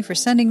emailing me, for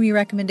sending me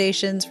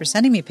recommendations, for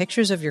sending me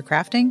pictures of your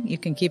crafting. You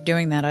can keep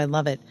doing that. I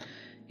love it.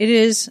 It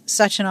is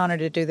such an honor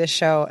to do this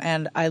show,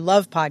 and I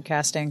love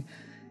podcasting.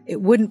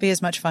 It wouldn't be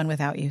as much fun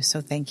without you,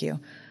 so thank you.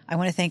 I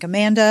want to thank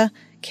Amanda,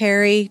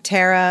 Carrie,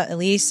 Tara,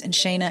 Elise, and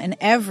Shayna, and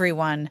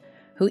everyone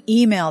who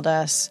emailed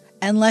us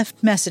and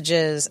left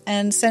messages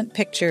and sent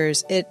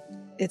pictures.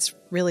 It's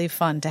really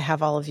fun to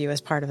have all of you as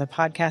part of a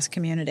podcast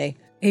community.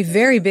 A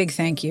very big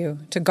thank you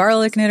to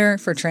Garlic Knitter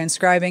for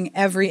transcribing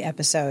every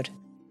episode.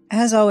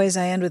 As always,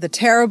 I end with a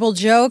terrible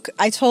joke.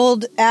 I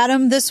told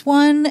Adam this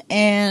one,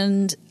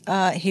 and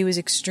he was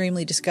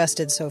extremely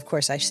disgusted, so of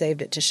course I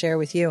saved it to share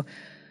with you.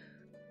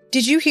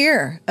 Did you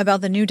hear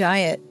about the new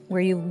diet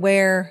where you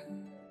wear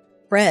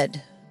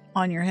bread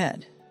on your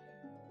head?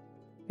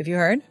 Have you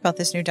heard about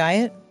this new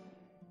diet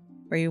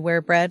where you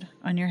wear bread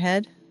on your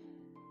head?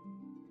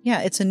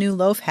 Yeah, it's a new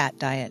loaf hat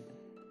diet.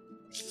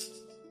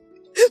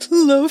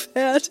 Loaf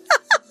hat.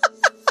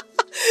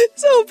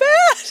 So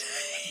bad.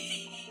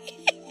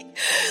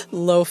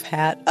 Loaf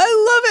hat.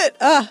 I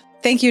love it.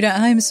 Thank you to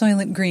I'm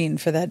Soylent Green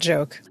for that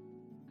joke.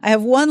 I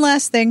have one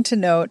last thing to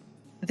note.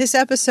 This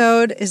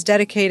episode is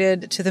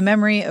dedicated to the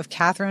memory of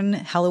Catherine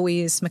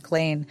Heloise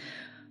McLean,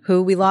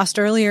 who we lost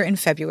earlier in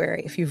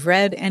February. If you've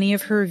read any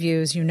of her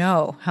reviews, you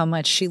know how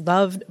much she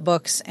loved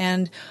books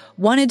and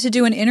wanted to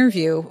do an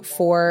interview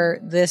for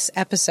this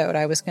episode.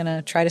 I was going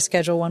to try to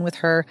schedule one with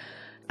her.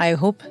 I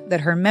hope that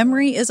her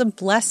memory is a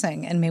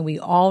blessing, and may we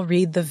all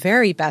read the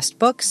very best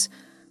books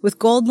with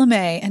gold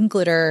lame and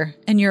glitter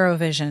and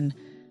Eurovision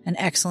and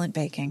excellent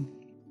baking.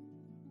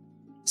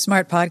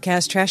 Smart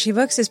Podcast Trashy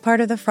Books is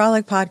part of the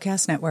Frolic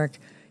Podcast Network.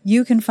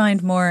 You can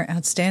find more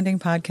outstanding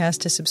podcasts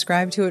to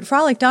subscribe to at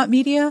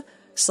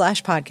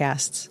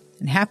frolic.media/podcasts.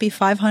 And happy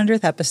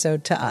 500th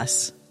episode to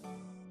us.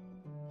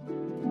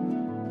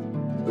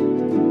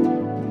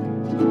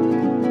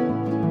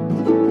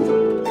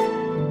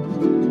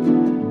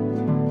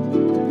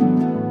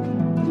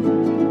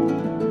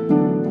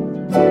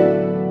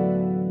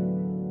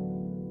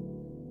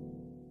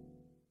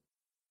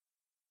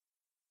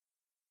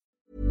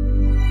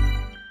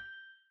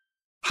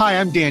 Hi,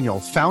 I'm Daniel,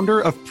 founder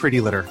of Pretty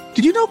Litter.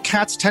 Did you know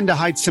cats tend to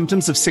hide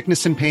symptoms of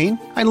sickness and pain?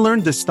 I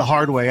learned this the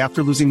hard way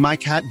after losing my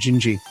cat,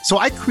 Gingy. So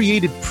I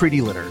created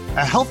Pretty Litter,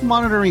 a health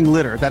monitoring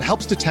litter that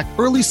helps detect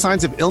early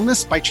signs of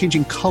illness by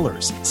changing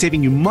colors,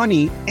 saving you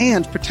money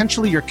and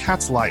potentially your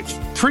cat's life.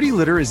 Pretty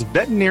Litter is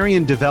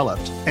veterinarian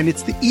developed, and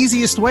it's the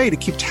easiest way to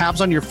keep tabs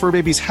on your fur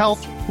baby's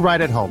health right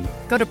at home.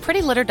 Go to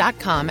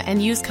prettylitter.com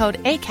and use code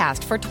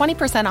ACAST for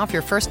 20% off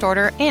your first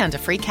order and a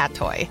free cat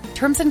toy.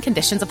 Terms and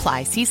conditions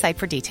apply. See site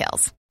for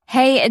details.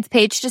 Hey, it's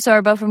Paige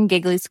DeSorbo from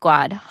Giggly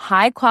Squad.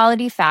 High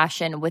quality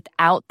fashion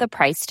without the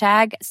price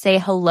tag. Say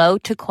hello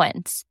to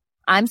Quince.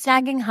 I'm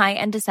snagging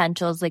high-end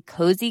essentials like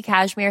cozy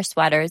cashmere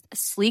sweaters,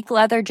 sleek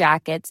leather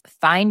jackets,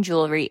 fine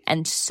jewelry,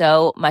 and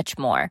so much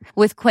more.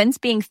 With Quince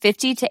being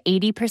 50 to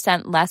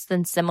 80% less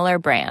than similar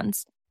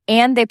brands.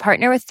 And they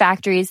partner with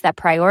factories that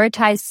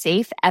prioritize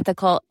safe,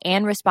 ethical,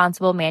 and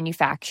responsible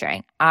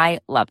manufacturing. I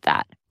love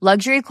that.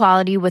 Luxury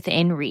quality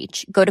within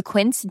reach. Go to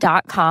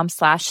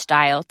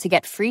quince.com/style to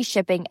get free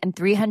shipping and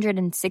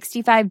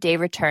 365-day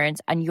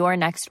returns on your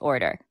next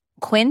order.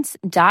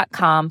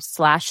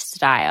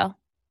 Quince.com/style.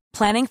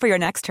 Planning for your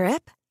next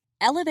trip?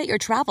 Elevate your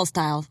travel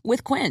style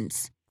with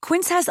Quince.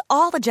 Quince has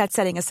all the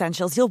jet-setting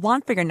essentials you'll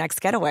want for your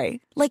next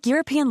getaway, like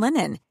European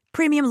linen,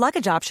 premium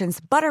luggage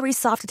options, buttery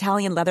soft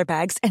Italian leather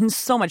bags, and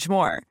so much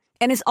more.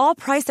 And is all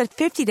priced at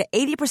 50 to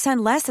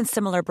 80% less than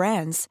similar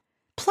brands.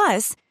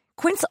 Plus,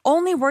 Quince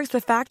only works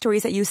with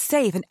factories that use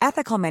safe and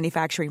ethical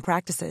manufacturing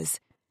practices.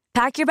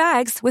 Pack your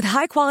bags with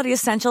high-quality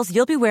essentials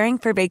you'll be wearing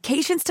for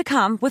vacations to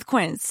come with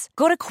Quince.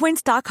 Go to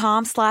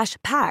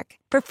quince.com/pack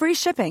for free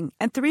shipping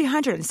and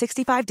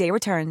 365-day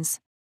returns.